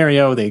case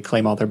scenario. They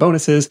claim all their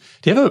bonuses.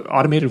 Do you have an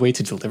automated way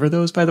to deliver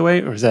those, by the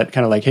way? Or is that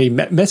kind of like, hey,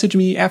 message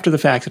me after the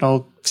fact and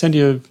I'll send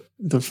you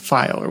the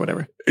file or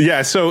whatever?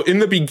 Yeah. So in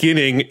the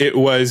beginning, it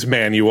was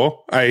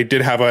manual. I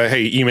did have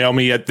hey, email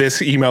me at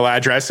this email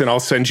address and I'll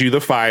send you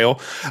the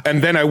file.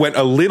 And then I went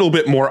a little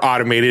bit more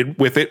automated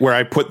with it, where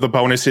I put the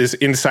bonuses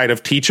inside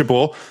of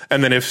Teachable.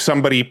 And then if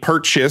somebody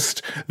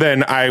purchased,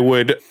 then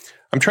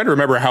I'm trying to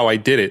remember how I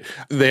did it.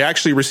 They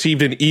actually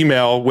received an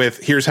email with,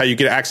 here's how you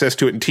get access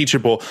to it in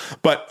Teachable.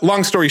 But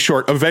long story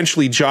short,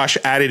 eventually Josh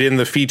added in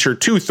the feature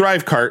to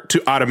Thrivecart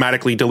to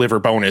automatically deliver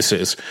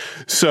bonuses.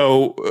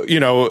 So,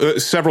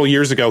 several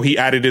years ago, he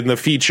added in the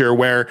feature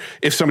where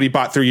if somebody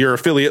bought through your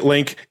affiliate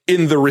link,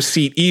 in the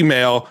receipt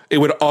email, it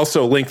would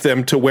also link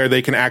them to where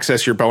they can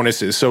access your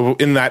bonuses. So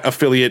in that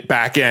affiliate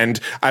backend,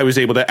 I was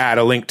able to add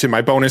a link to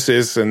my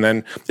bonuses. And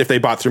then if they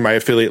bought through my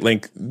affiliate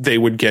link, they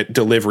would get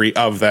delivery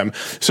of them.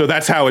 So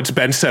that's how it's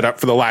been set up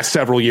for the last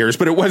several years,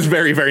 but it was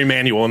very, very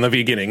manual in the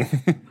beginning.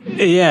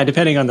 Yeah,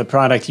 depending on the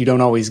product, you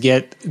don't always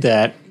get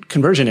that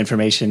conversion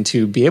information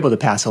to be able to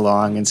pass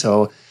along. And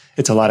so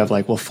it's a lot of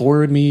like, well,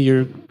 forward me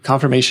your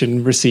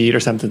confirmation receipt or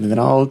something, and then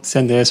I'll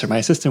send this, or my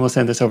assistant will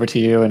send this over to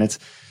you. And if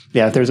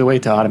there's a way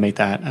to automate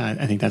that,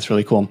 I think that's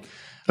really cool.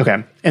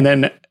 Okay. And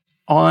then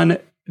on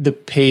the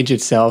page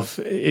itself,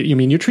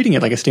 you're treating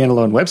it like a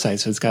standalone website.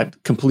 So it's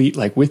got complete,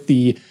 like, with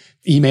the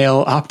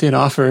email opt-in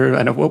offer.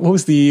 I know, what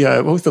was the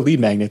lead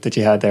magnet that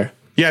you had there?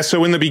 Yeah.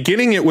 So in the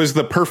beginning, it was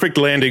the perfect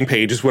landing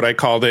page is what I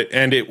called it.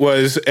 And it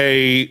was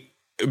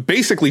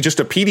basically just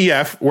a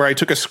PDF where I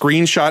took a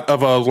screenshot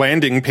of a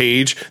landing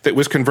page that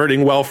was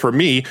converting well for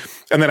me.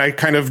 And then I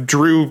kind of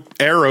drew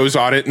arrows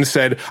on it and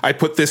said, I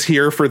put this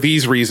here for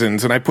these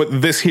reasons, and I put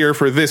this here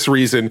for this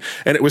reason.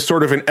 And it was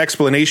sort of an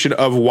explanation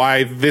of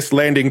why this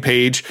landing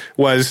page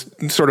was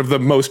sort of the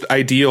most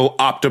ideal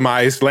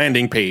optimized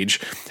landing page.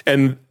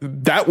 And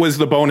that was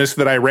the bonus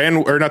that I ran,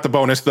 or not the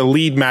bonus, the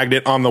lead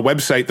magnet on the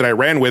website that I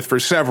ran with for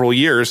several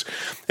years.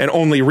 And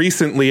only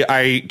recently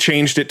I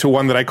changed it to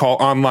one that I call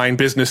Online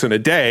Business in a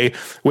Day,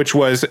 which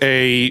was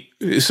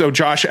so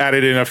Josh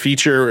added in a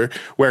feature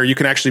where you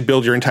can actually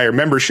build your entire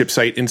membership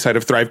site inside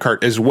of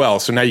Thrivecart as well.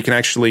 So now you can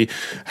actually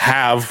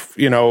have,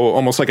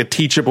 almost like a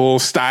Teachable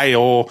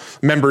style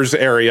members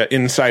area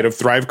inside of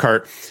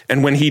Thrivecart.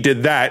 And when he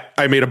did that,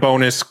 I made a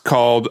bonus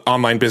called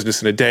Online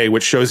Business in a Day,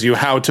 which shows you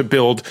how to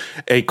build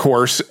a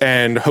course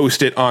and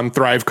host it on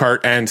Thrivecart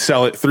and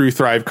sell it through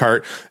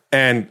Thrivecart.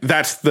 And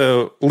that's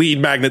the lead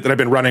magnet that I've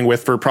been running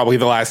with for probably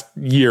the last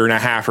year and a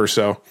half or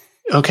so.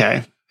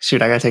 Okay.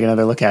 shoot, I got to take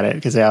another look at it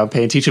because I'm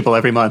paying Teachable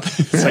every month.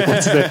 It's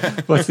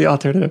like, what's the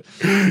alternative?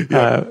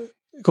 Yeah.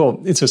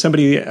 Cool. And so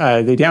somebody,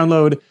 they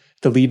download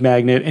the lead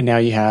magnet, and now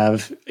you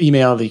have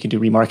email that you can do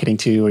remarketing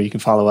to, or you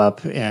can follow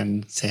up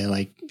and say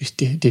like,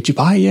 did you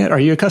buy yet? Are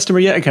you a customer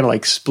yet? And kind of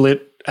like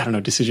split, I don't know,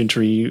 decision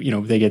tree.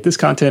 They get this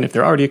content. If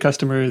they're already a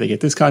customer, they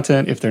get this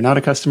content. If they're not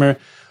a customer,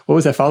 what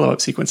was that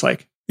follow-up sequence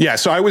like? Yeah,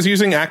 so I was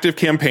using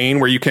ActiveCampaign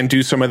where you can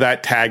do some of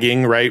that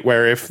tagging, right?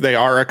 Where if they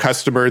are a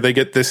customer, they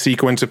get this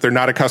sequence. If they're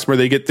not a customer,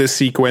 they get this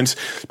sequence.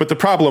 But the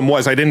problem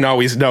was I didn't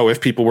always know if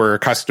people were a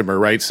customer,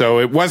 right? So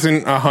it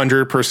wasn't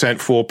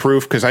 100%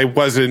 foolproof because I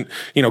wasn't,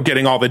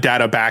 getting all the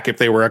data back if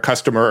they were a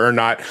customer or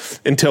not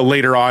until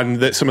later on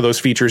that some of those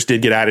features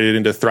did get added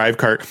into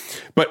Thrivecart.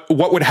 But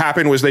what would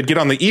happen was they'd get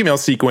on the email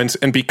sequence.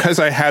 And because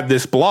I had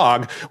this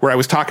blog where I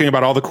was talking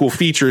about all the cool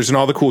features and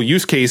all the cool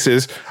use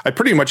cases, I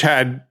pretty much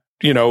had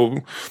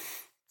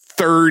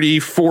 30,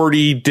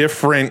 40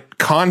 different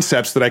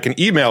concepts that I can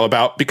email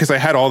about because I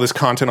had all this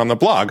content on the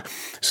blog.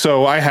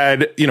 So I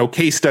had,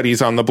 case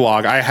studies on the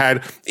blog. I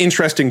had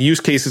interesting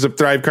use cases of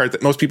Thrivecart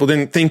that most people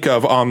didn't think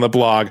of on the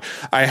blog.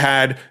 I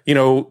had,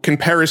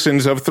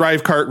 comparisons of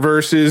Thrivecart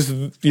versus,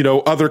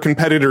 other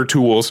competitor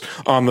tools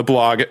on the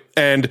blog.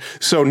 And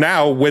so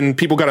now when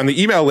people got on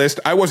the email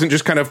list, I wasn't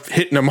just kind of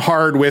hitting them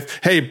hard with,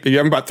 hey, you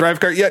haven't bought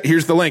Thrivecart yet?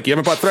 Here's the link. You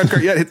haven't bought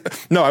Thrivecart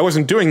yet? No, I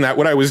wasn't doing that.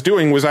 What I was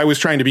doing was I was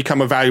trying to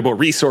become a valuable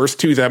resource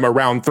to them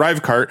around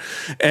Thrivecart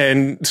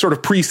and sort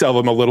of pre-sell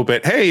them a little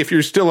bit. Hey, if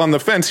you're still on the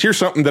fence, here's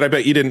something that I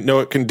bet you didn't know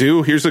it can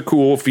do. Here's a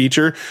cool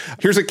feature.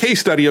 Here's a case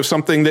study of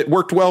something that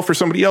worked well for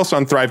somebody else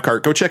on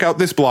Thrivecart. Go check out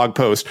this blog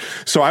post.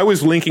 So I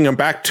was linking them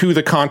back to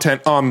the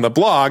content on the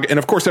blog. And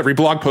of course, every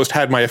blog post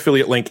had my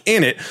affiliate link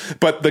in it,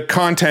 but the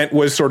content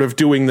was sort of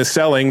doing the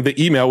selling. The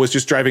email was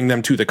just driving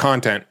them to the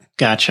content.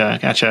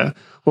 Gotcha.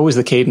 What was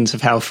the cadence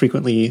of how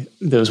frequently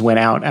those went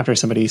out after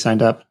somebody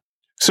signed up?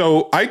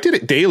 So I did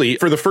it daily.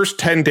 For the first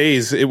 10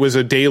 days, it was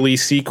a daily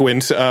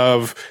sequence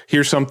of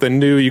here's something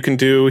new you can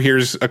do.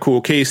 Here's a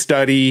cool case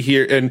study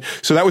here. And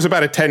so that was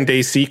about a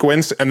 10-day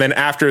sequence. And then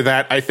after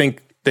that, I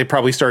think they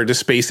probably started to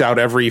space out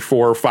every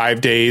 4 or 5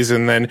 days.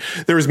 And then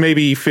there was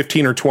maybe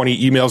 15 or 20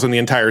 emails in the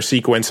entire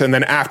sequence. And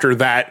then after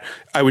that,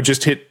 I would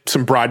just hit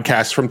some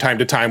broadcasts from time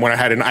to time when I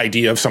had an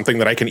idea of something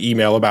that I can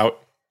email about.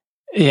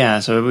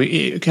 Yeah. So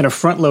we kind of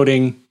front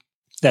loading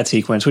that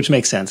sequence, which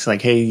makes sense.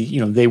 Like, hey,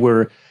 they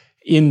were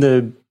in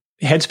the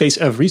headspace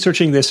of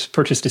researching this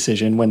purchase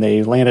decision when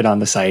they landed on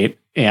the site.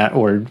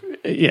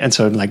 And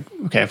so like,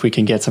 okay, if we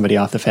can get somebody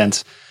off the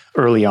fence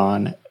early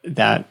on,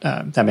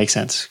 that makes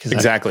sense.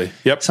 Exactly.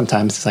 Yep.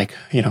 Sometimes it's like,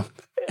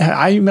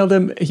 I emailed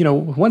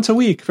them, once a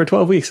week for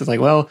 12 weeks. It's like,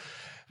 well,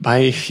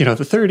 by,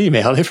 the third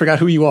email, they forgot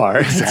who you are.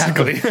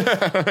 Exactly.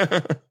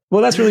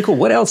 Well, that's really cool.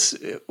 What else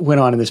went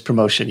on in this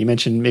promotion? You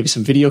mentioned maybe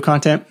some video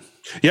content.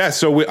 Yeah,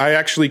 so I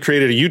actually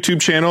created a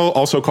YouTube channel,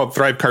 also called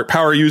Thrivecart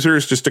Power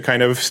Users, just to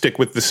kind of stick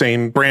with the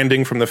same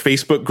branding from the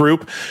Facebook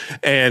group.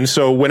 And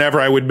so whenever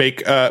I would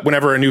make,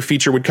 whenever a new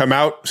feature would come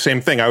out,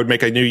 same thing. I would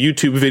make a new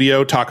YouTube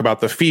video, talk about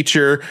the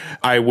feature.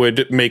 I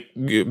would make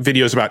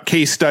videos about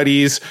case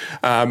studies.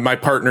 My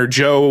partner,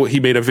 Joe, he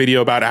made a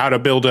video about how to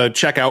build a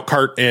checkout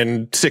cart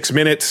in 6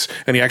 minutes.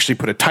 And he actually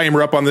put a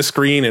timer up on the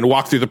screen and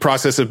walked through the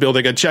process of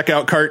building a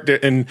checkout cart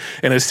in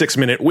a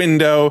 6-minute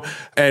window.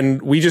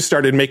 And we just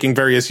started making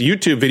various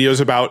YouTube videos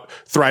about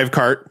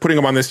Thrivecart, putting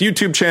them on this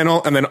YouTube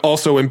channel, and then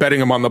also embedding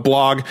them on the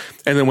blog.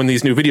 And then when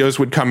these new videos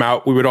would come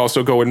out, we would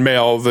also go and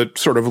mail the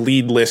sort of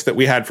lead list that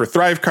we had for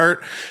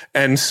Thrivecart.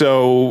 And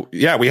so,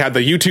 yeah, we had the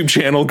YouTube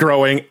channel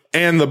growing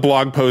and the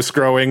blog posts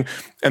growing.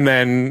 And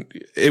then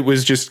it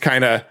was just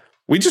kind of,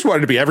 we just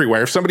wanted to be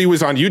everywhere. If somebody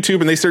was on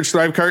YouTube and they searched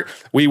Thrivecart,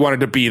 we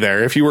wanted to be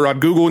there. If you were on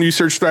Google and you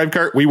searched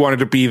Thrivecart, we wanted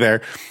to be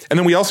there. And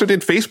then we also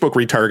did Facebook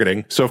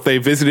retargeting. So if they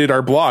visited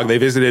our blog, they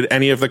visited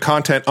any of the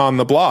content on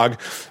the blog,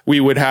 we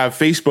would have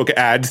Facebook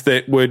ads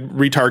that would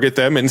retarget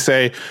them and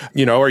say,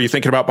 are you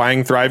thinking about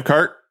buying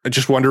Thrivecart? I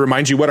just wanted to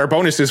remind you what our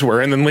bonuses were,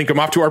 and then link them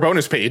off to our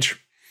bonus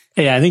page.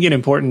 Yeah, I think an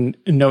important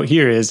note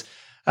here is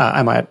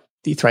I'm at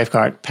the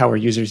Thrivecart Power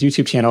Users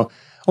YouTube channel.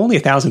 Only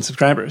 1,000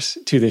 subscribers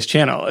to this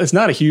channel. It's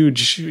not a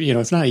huge,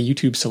 it's not a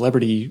YouTube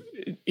celebrity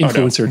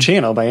influencer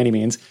channel by any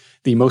means.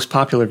 The most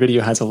popular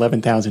video has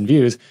 11,000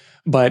 views.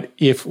 But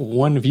if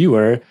one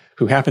viewer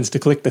who happens to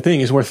click the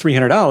thing is worth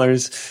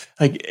 $300,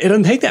 like it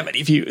doesn't take that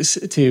many views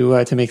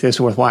to make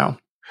this worthwhile.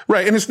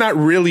 Right. And it's not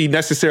really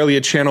necessarily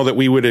a channel that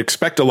we would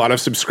expect a lot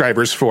of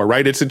subscribers for,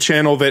 right? It's a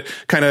channel that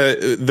kind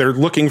of, they're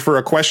looking for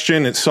a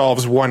question. It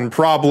solves one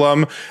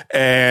problem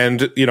and,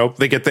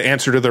 they get the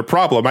answer to their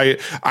problem.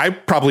 I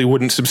probably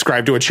wouldn't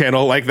subscribe to a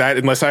channel like that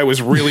unless I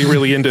was really,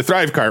 really into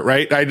Thrivecart,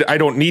 right? I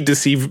don't need to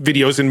see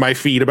videos in my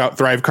feed about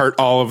Thrivecart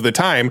all of the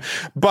time.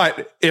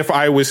 But if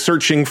I was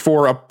searching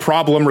for a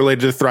problem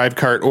related to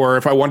Thrivecart, or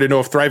if I wanted to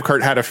know if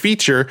Thrivecart had a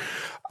feature,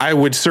 I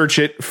would search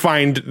it,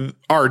 find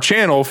our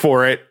channel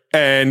for it,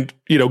 and,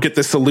 get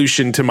the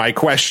solution to my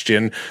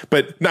question,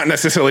 but not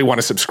necessarily want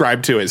to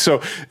subscribe to it.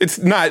 So it's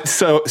not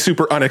so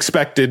super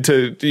unexpected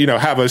to,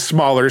 have a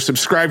smaller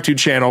subscribe to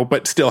channel,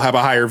 but still have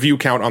a higher view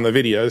count on the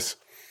videos.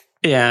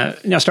 Yeah.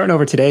 Now, starting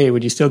over today,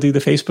 would you still do the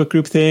Facebook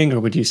group thing, or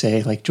would you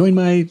say like, join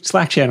my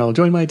Slack channel,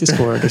 join my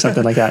Discord or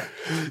something like that?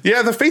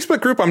 Yeah, the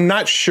Facebook group, I'm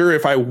not sure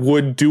if I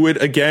would do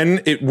it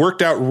again. It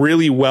worked out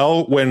really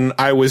well when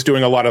I was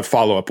doing a lot of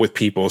follow-up with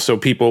people. So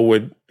people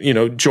would,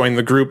 join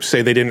the group,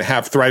 say they didn't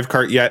have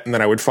Thrivecart yet, and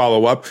then I would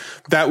follow up.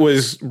 That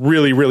was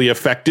really, really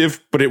effective,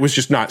 but it was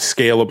just not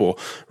scalable,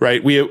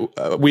 right?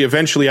 We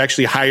eventually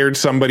actually hired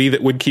somebody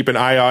that would keep an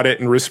eye on it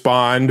and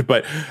respond,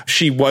 but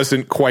she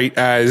wasn't quite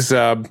as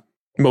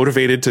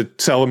motivated to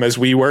sell them as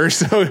we were.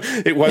 So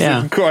it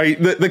wasn't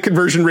quite, the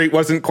conversion rate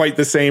wasn't quite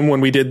the same when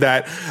we did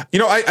that.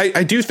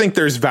 I do think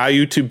there's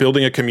value to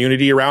building a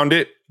community around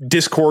it.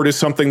 Discord is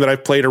something that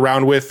I've played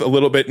around with a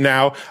little bit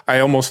now. I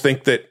almost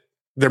think that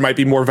there might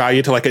be more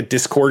value to like a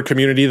Discord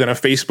community than a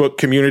Facebook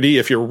community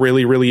if you're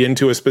really, really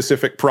into a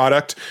specific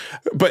product.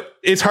 But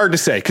it's hard to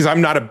say because I'm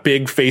not a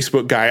big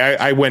Facebook guy.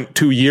 I went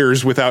 2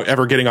 years without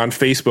ever getting on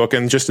Facebook,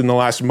 and just in the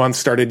last month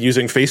started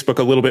using Facebook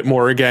a little bit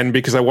more again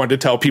because I wanted to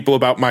tell people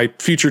about my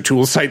Future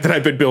Tools site that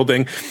I've been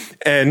building.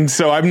 And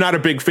so I'm not a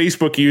big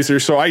Facebook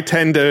user. So I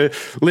tend to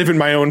live in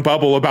my own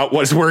bubble about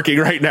what's working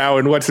right now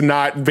and what's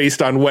not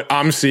based on what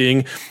I'm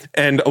seeing.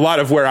 And a lot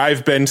of where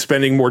I've been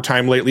spending more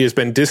time lately has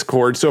been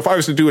Discord. So if I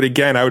was to do it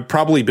again, I would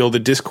probably build a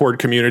Discord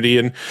community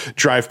and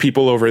drive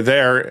people over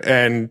there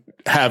and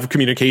have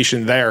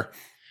communication there.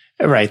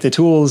 Right. The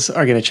tools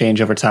are going to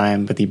change over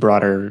time, but the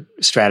broader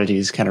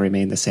strategies kind of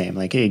remain the same.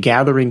 Like a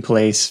gathering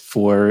place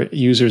for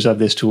users of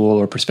this tool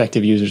or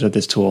prospective users of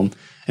this tool.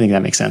 I think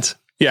that makes sense.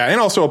 Yeah. And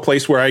also a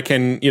place where I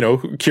can,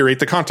 curate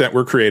the content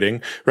we're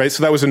creating, right?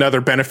 So that was another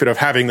benefit of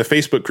having the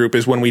Facebook group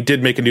is when we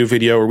did make a new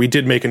video or we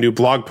did make a new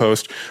blog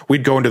post,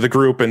 we'd go into the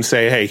group and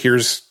say, hey,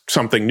 here's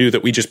something new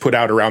that we just put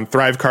out around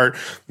Thrivecart.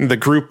 And the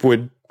group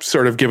would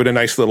sort of give it a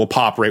nice little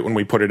pop right when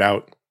we put it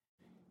out.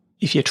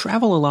 If you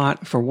travel a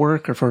lot for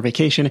work or for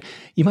vacation,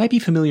 you might be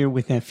familiar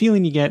with that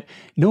feeling you get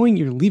knowing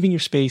you're leaving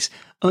your space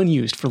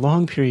unused for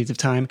long periods of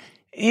time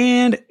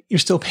and you're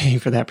still paying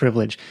for that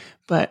privilege.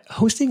 But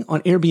hosting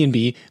on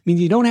Airbnb means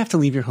you don't have to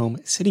leave your home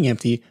sitting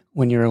empty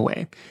when you're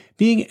away.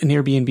 Being an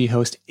Airbnb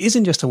host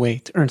isn't just a way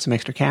to earn some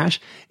extra cash.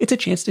 It's a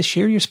chance to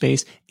share your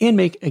space and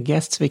make a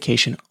guest's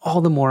vacation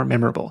all the more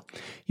memorable.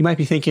 You might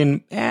be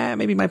thinking,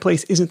 maybe my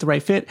place isn't the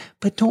right fit,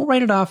 but don't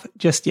write it off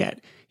just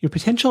yet. Your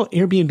potential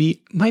Airbnb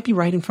might be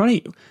right in front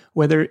of you.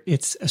 Whether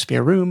it's a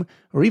spare room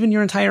or even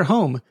your entire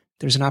home,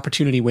 there's an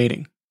opportunity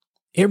waiting.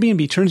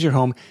 Airbnb turns your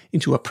home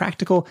into a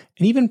practical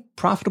and even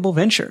profitable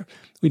venture.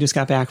 We just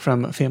got back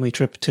from a family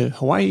trip to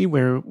Hawaii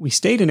where we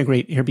stayed in a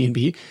great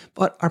Airbnb,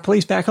 but our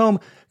place back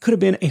home could have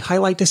been a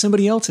highlight to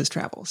somebody else's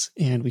travels,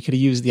 and we could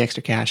have used the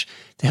extra cash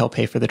to help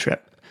pay for the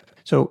trip.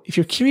 So if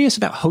you're curious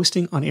about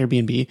hosting on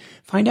Airbnb,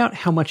 find out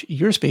how much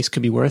your space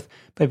could be worth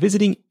by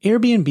visiting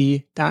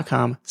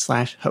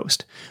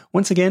airbnb.com/host.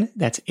 Once again,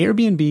 that's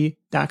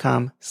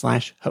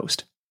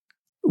airbnb.com/host.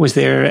 Was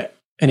there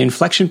an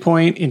inflection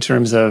point in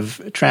terms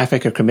of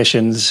traffic or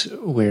commissions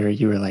where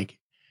you were like,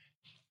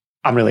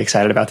 I'm really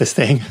excited about this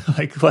thing?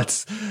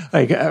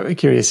 I'm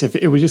curious if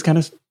it was just kind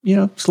of,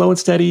 slow and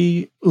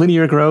steady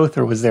linear growth,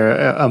 or was there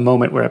a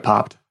moment where it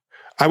popped?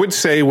 I would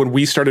say when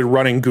we started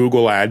running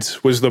Google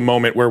ads was the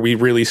moment where we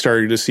really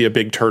started to see a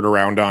big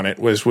turnaround on it,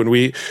 was when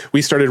we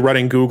started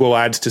running Google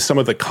ads to some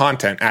of the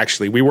content.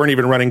 Actually, we weren't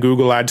even running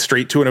Google ads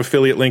straight to an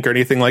affiliate link or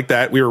anything like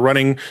that. We were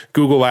running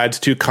Google ads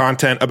to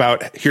content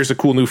about, here's a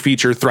cool new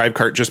feature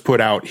Thrivecart just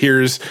put out.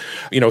 Here's,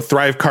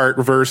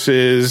 Thrivecart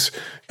versus,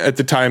 at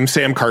the time,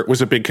 Samcart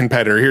was a big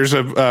competitor. Here's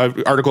a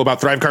article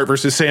about Thrivecart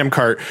versus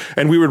Samcart.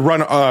 And we would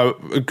run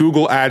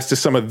Google ads to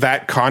some of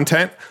that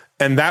content.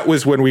 And that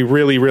was when we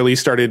really, really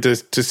started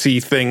to see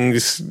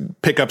things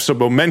pick up some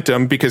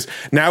momentum, because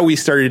now we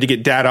started to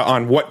get data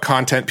on what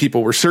content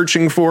people were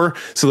searching for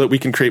so that we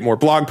can create more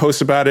blog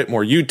posts about it,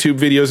 more YouTube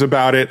videos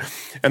about it.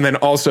 And then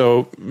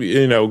also,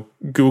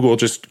 Google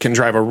just can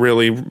drive a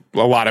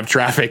lot of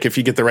traffic if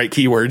you get the right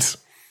keywords.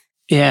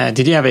 Yeah.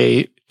 Did you have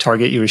a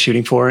target you were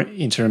shooting for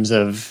in terms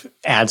of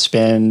ad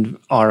spend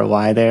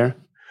ROI there?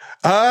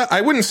 I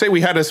wouldn't say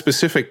we had a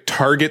specific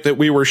target that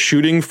we were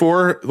shooting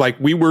for. Like,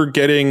 we were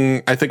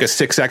getting, I think, a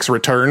 6x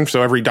return.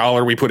 So every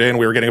dollar we put in,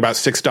 we were getting about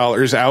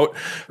 $6 out.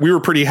 We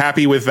were pretty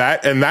happy with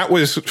that. And that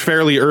was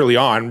fairly early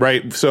on,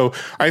 right? So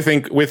I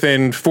think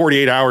within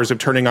 48 hours of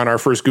turning on our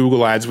first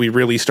Google ads, we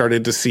really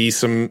started to see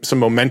some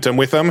momentum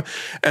with them.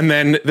 And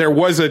then there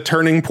was a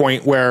turning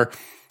point where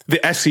the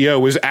SEO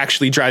was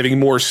actually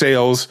driving more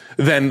sales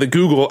than the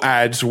Google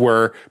ads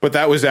were. But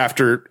that was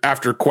after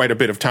quite a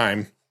bit of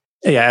time.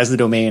 Yeah, as the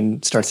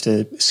domain starts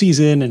to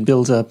season and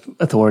builds up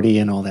authority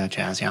and all that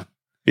jazz, yeah.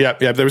 Yeah.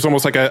 There was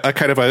almost like a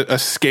kind of a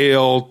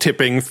scale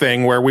tipping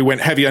thing where we went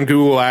heavy on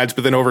Google ads,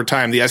 but then over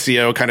time the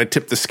SEO kind of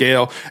tipped the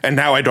scale. And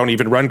now I don't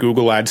even run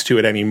Google ads to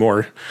it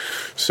anymore.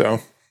 So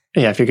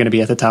yeah, if you're going to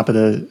be at the top of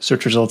the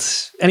search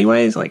results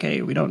anyways, like, hey,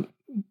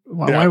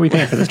 why are we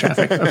paying for this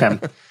traffic? Okay.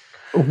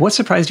 What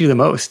surprised you the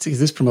most? Because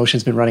this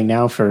promotion's been running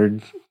now for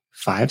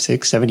 5,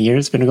 6, 7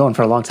 years. It's been going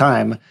for a long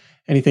time.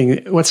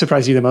 What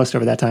surprised you the most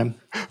over that time?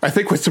 I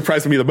think what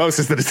surprised me the most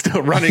is that it's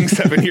still running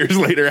 7 years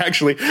later,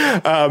 actually.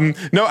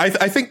 No, I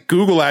think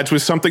Google Ads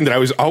was something that I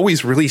was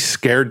always really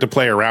scared to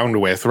play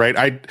around with,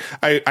 right?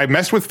 I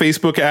messed with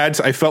Facebook ads.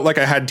 I felt like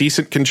I had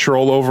decent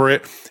control over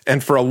it.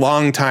 And for a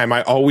long time,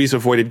 I always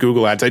avoided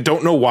Google Ads. I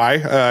don't know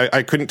why.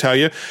 I couldn't tell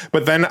you.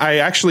 But then I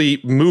actually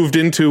moved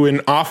into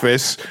an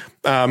office.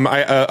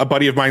 A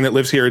buddy of mine that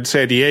lives here in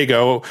San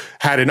Diego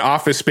had an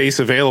office space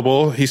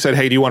available. He said,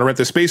 "Hey, do you want to rent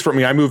this space for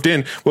me?" I moved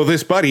in. Well,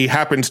 this buddy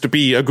happens to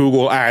be a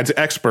Google Ads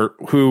expert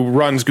who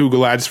runs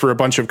Google Ads for a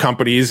bunch of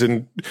companies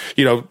and,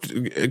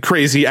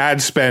 crazy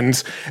ad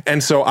spends.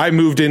 And so I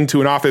moved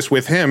into an office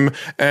with him.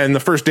 And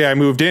the first day I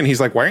moved in, he's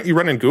like, "Why aren't you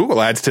running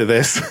Google Ads to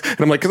this?" And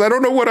I'm like, "Because I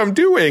don't know what I'm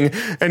doing."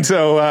 And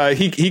so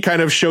he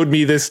kind of showed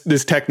me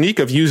this technique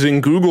of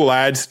using Google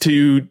Ads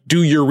to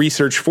do your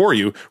research for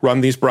you, run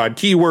these broad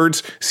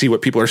keywords, see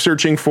what people are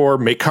searching for,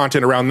 make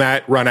content around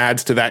that, run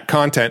ads to that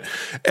content.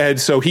 And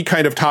so he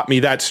kind of taught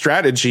me that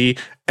strategy.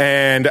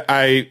 And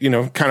I,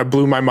 kind of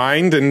blew my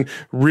mind. And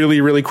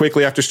really, really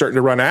quickly after starting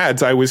to run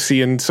ads, I was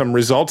seeing some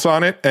results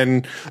on it.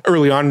 And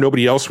early on,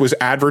 nobody else was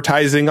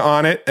advertising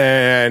on it.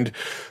 And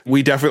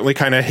we definitely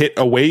kind of hit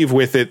a wave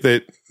with it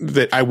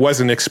that I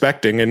wasn't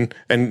expecting.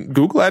 And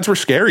Google Ads were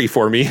scary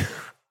for me.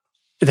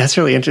 That's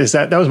really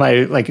interesting. That was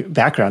my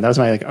background. That was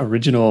my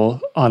original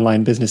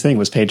online business thing,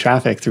 was paid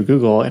traffic through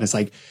Google. And it's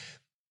like,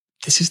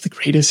 this is the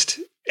greatest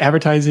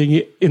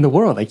advertising in the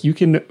world. Like, you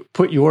can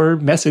put your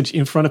message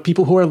in front of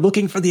people who are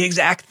looking for the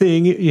exact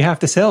thing you have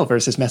to sell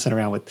versus messing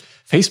around with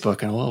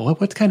Facebook. And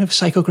what kind of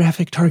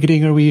psychographic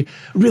targeting are we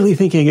really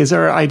thinking is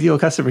our ideal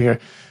customer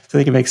here? So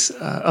I think it makes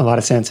a lot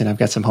of sense. And I've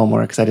got some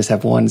homework because I just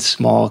have one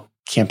small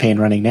campaign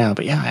running now.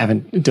 But yeah, I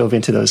haven't dove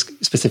into those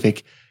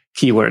specific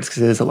keywords because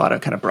there's a lot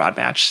of kind of broad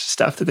match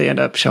stuff that they end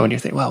up showing you.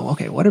 Think, well,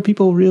 okay, what are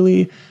people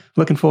really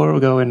looking for?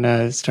 We'll go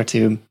and start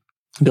to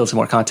build some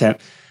more content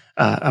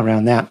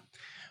around that.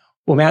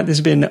 Well, Matt, this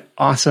has been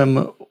awesome.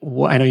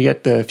 I know you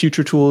got the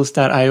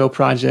futuretools.io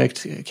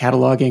project,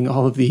 cataloging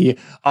all of the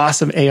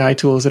awesome AI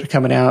tools that are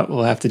coming out.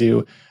 We'll have to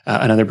do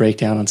another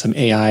breakdown on some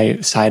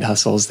AI side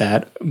hustles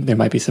that there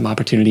might be some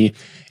opportunity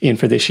in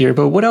for this year.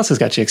 But what else has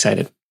got you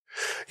excited?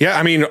 Yeah,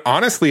 I mean,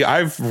 honestly,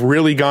 I've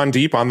really gone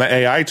deep on the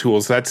AI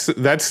tools. That's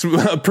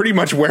pretty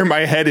much where my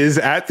head is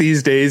at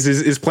these days,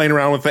 is playing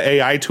around with the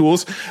AI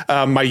tools.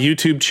 My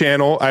YouTube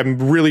channel, I'm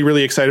really,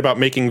 really excited about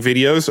making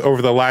videos.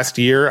 Over the last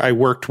year, I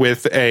worked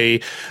with a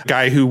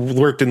guy who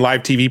worked in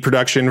live TV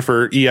production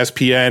for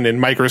ESPN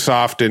and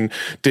Microsoft and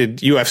did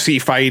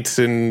UFC fights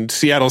and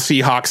Seattle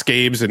Seahawks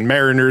games and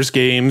Mariners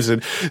games.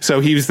 And so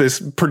he was this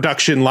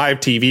production live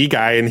TV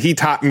guy, and he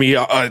taught me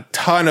a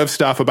ton of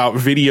stuff about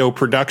video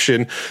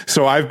production.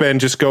 So I've been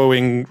just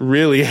going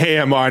really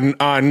ham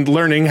on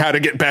learning how to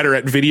get better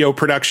at video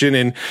production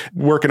and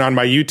working on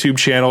my YouTube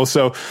channel.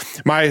 So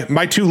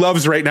my two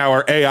loves right now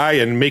are AI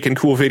and making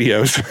cool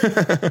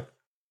videos.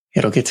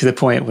 It'll get to the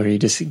point where you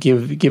just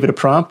give it a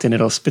prompt and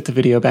it'll spit the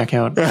video back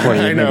out for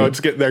you. I know,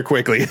 it's getting there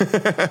quickly.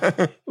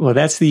 Well,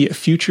 that's the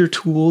Future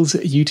Tools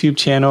YouTube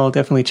channel.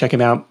 Definitely check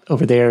him out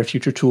over there,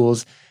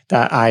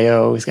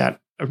 futuretools.io. He's got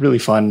a really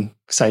fun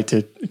site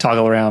to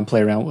toggle around,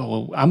 play around.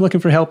 Well, I'm looking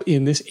for help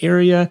in this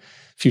area.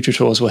 Future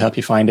Tools will help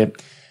you find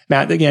it.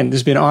 Matt, again, this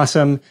has been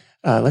awesome.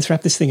 Let's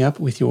wrap this thing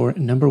up with your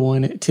number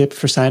one tip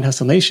for Side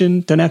Hustle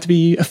Nation. Doesn't have to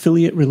be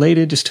affiliate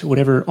related, just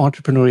whatever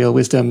entrepreneurial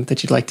wisdom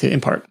that you'd like to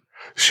impart.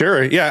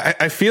 Sure. Yeah.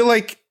 I feel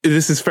like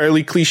this is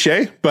fairly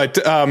cliche, but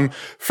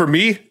for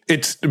me,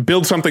 it's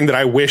build something that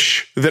I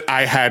wish that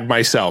I had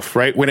myself,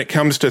 right? When it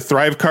comes to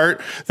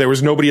Thrivecart, there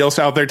was nobody else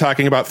out there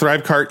talking about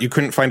Thrivecart. You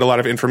couldn't find a lot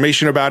of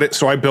information about it.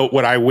 So I built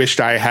what I wished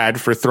I had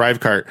for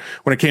Thrivecart.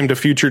 When it came to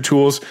Future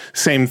Tools,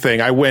 same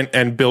thing. I went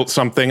and built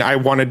something. I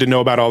wanted to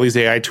know about all these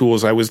AI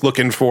tools. I was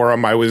looking for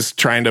them. I was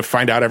trying to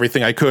find out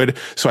everything I could.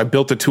 So I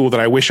built a tool that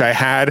I wish I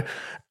had,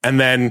 and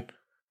then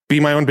be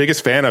my own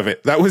biggest fan of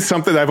it. That was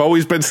something I've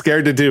always been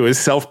scared to do, is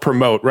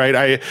self-promote,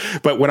 right?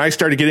 But when I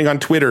started getting on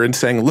Twitter and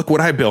saying, look what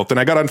I built, and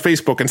I got on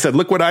Facebook and said,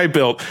 look what I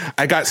built,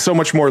 I got so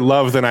much more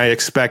love than I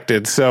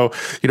expected. So,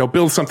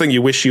 build something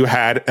you wish you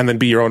had and then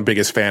be your own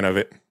biggest fan of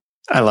it.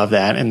 I love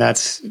that. And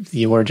that's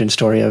the origin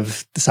story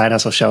of the Side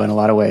Hustle Show in a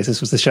lot of ways.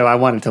 This was the show I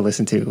wanted to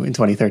listen to in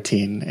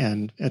 2013,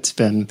 and it's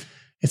been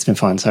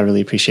fun. So I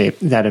really appreciate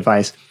that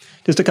advice.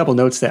 Just a couple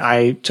notes that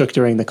I took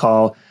during the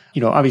call.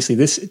 Obviously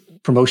this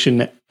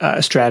promotion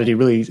strategy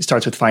really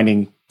starts with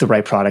finding the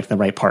right product and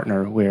the right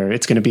partner, where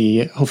it's going to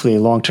be hopefully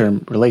a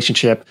long-term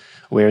relationship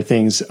where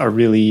things are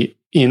really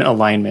in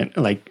alignment.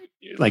 Like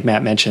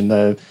Matt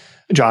mentioned,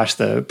 Josh,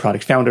 the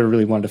product founder,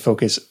 really wanted to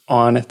focus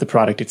on the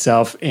product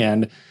itself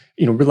and,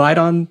 relied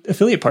on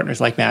affiliate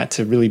partners like Matt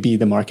to really be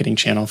the marketing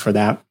channel for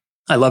that.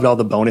 I loved all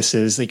the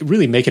bonuses. Like,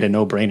 really make it a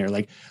no-brainer.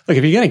 Like,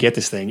 if you're going to get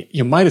this thing,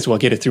 you might as well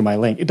get it through my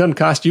link. It doesn't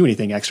cost you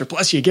anything extra.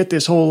 Plus, you get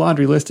this whole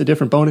laundry list of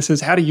different bonuses,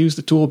 how to use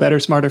the tool better,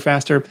 smarter,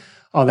 faster,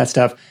 all that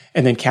stuff.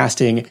 And then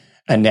casting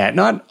a net,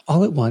 not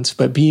all at once,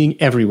 but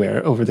being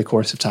everywhere over the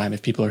course of time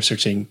if people are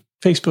searching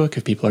Facebook,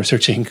 if people are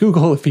searching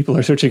Google, if people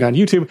are searching on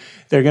YouTube,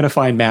 they're going to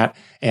find Matt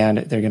and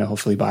they're going to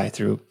hopefully buy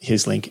through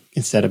his link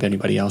instead of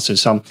anybody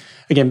else's. So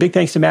again, big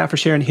thanks to Matt for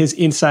sharing his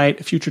insight,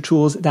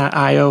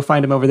 futuretools.io.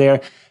 Find him over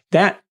there.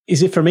 That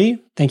is it for me.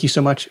 Thank you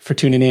so much for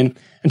tuning in.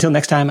 Until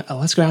next time,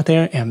 let's go out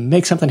there and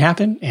make something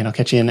happen. And I'll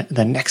catch you in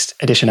the next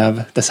edition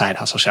of The Side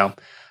Hustle Show.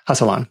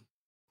 Hustle on.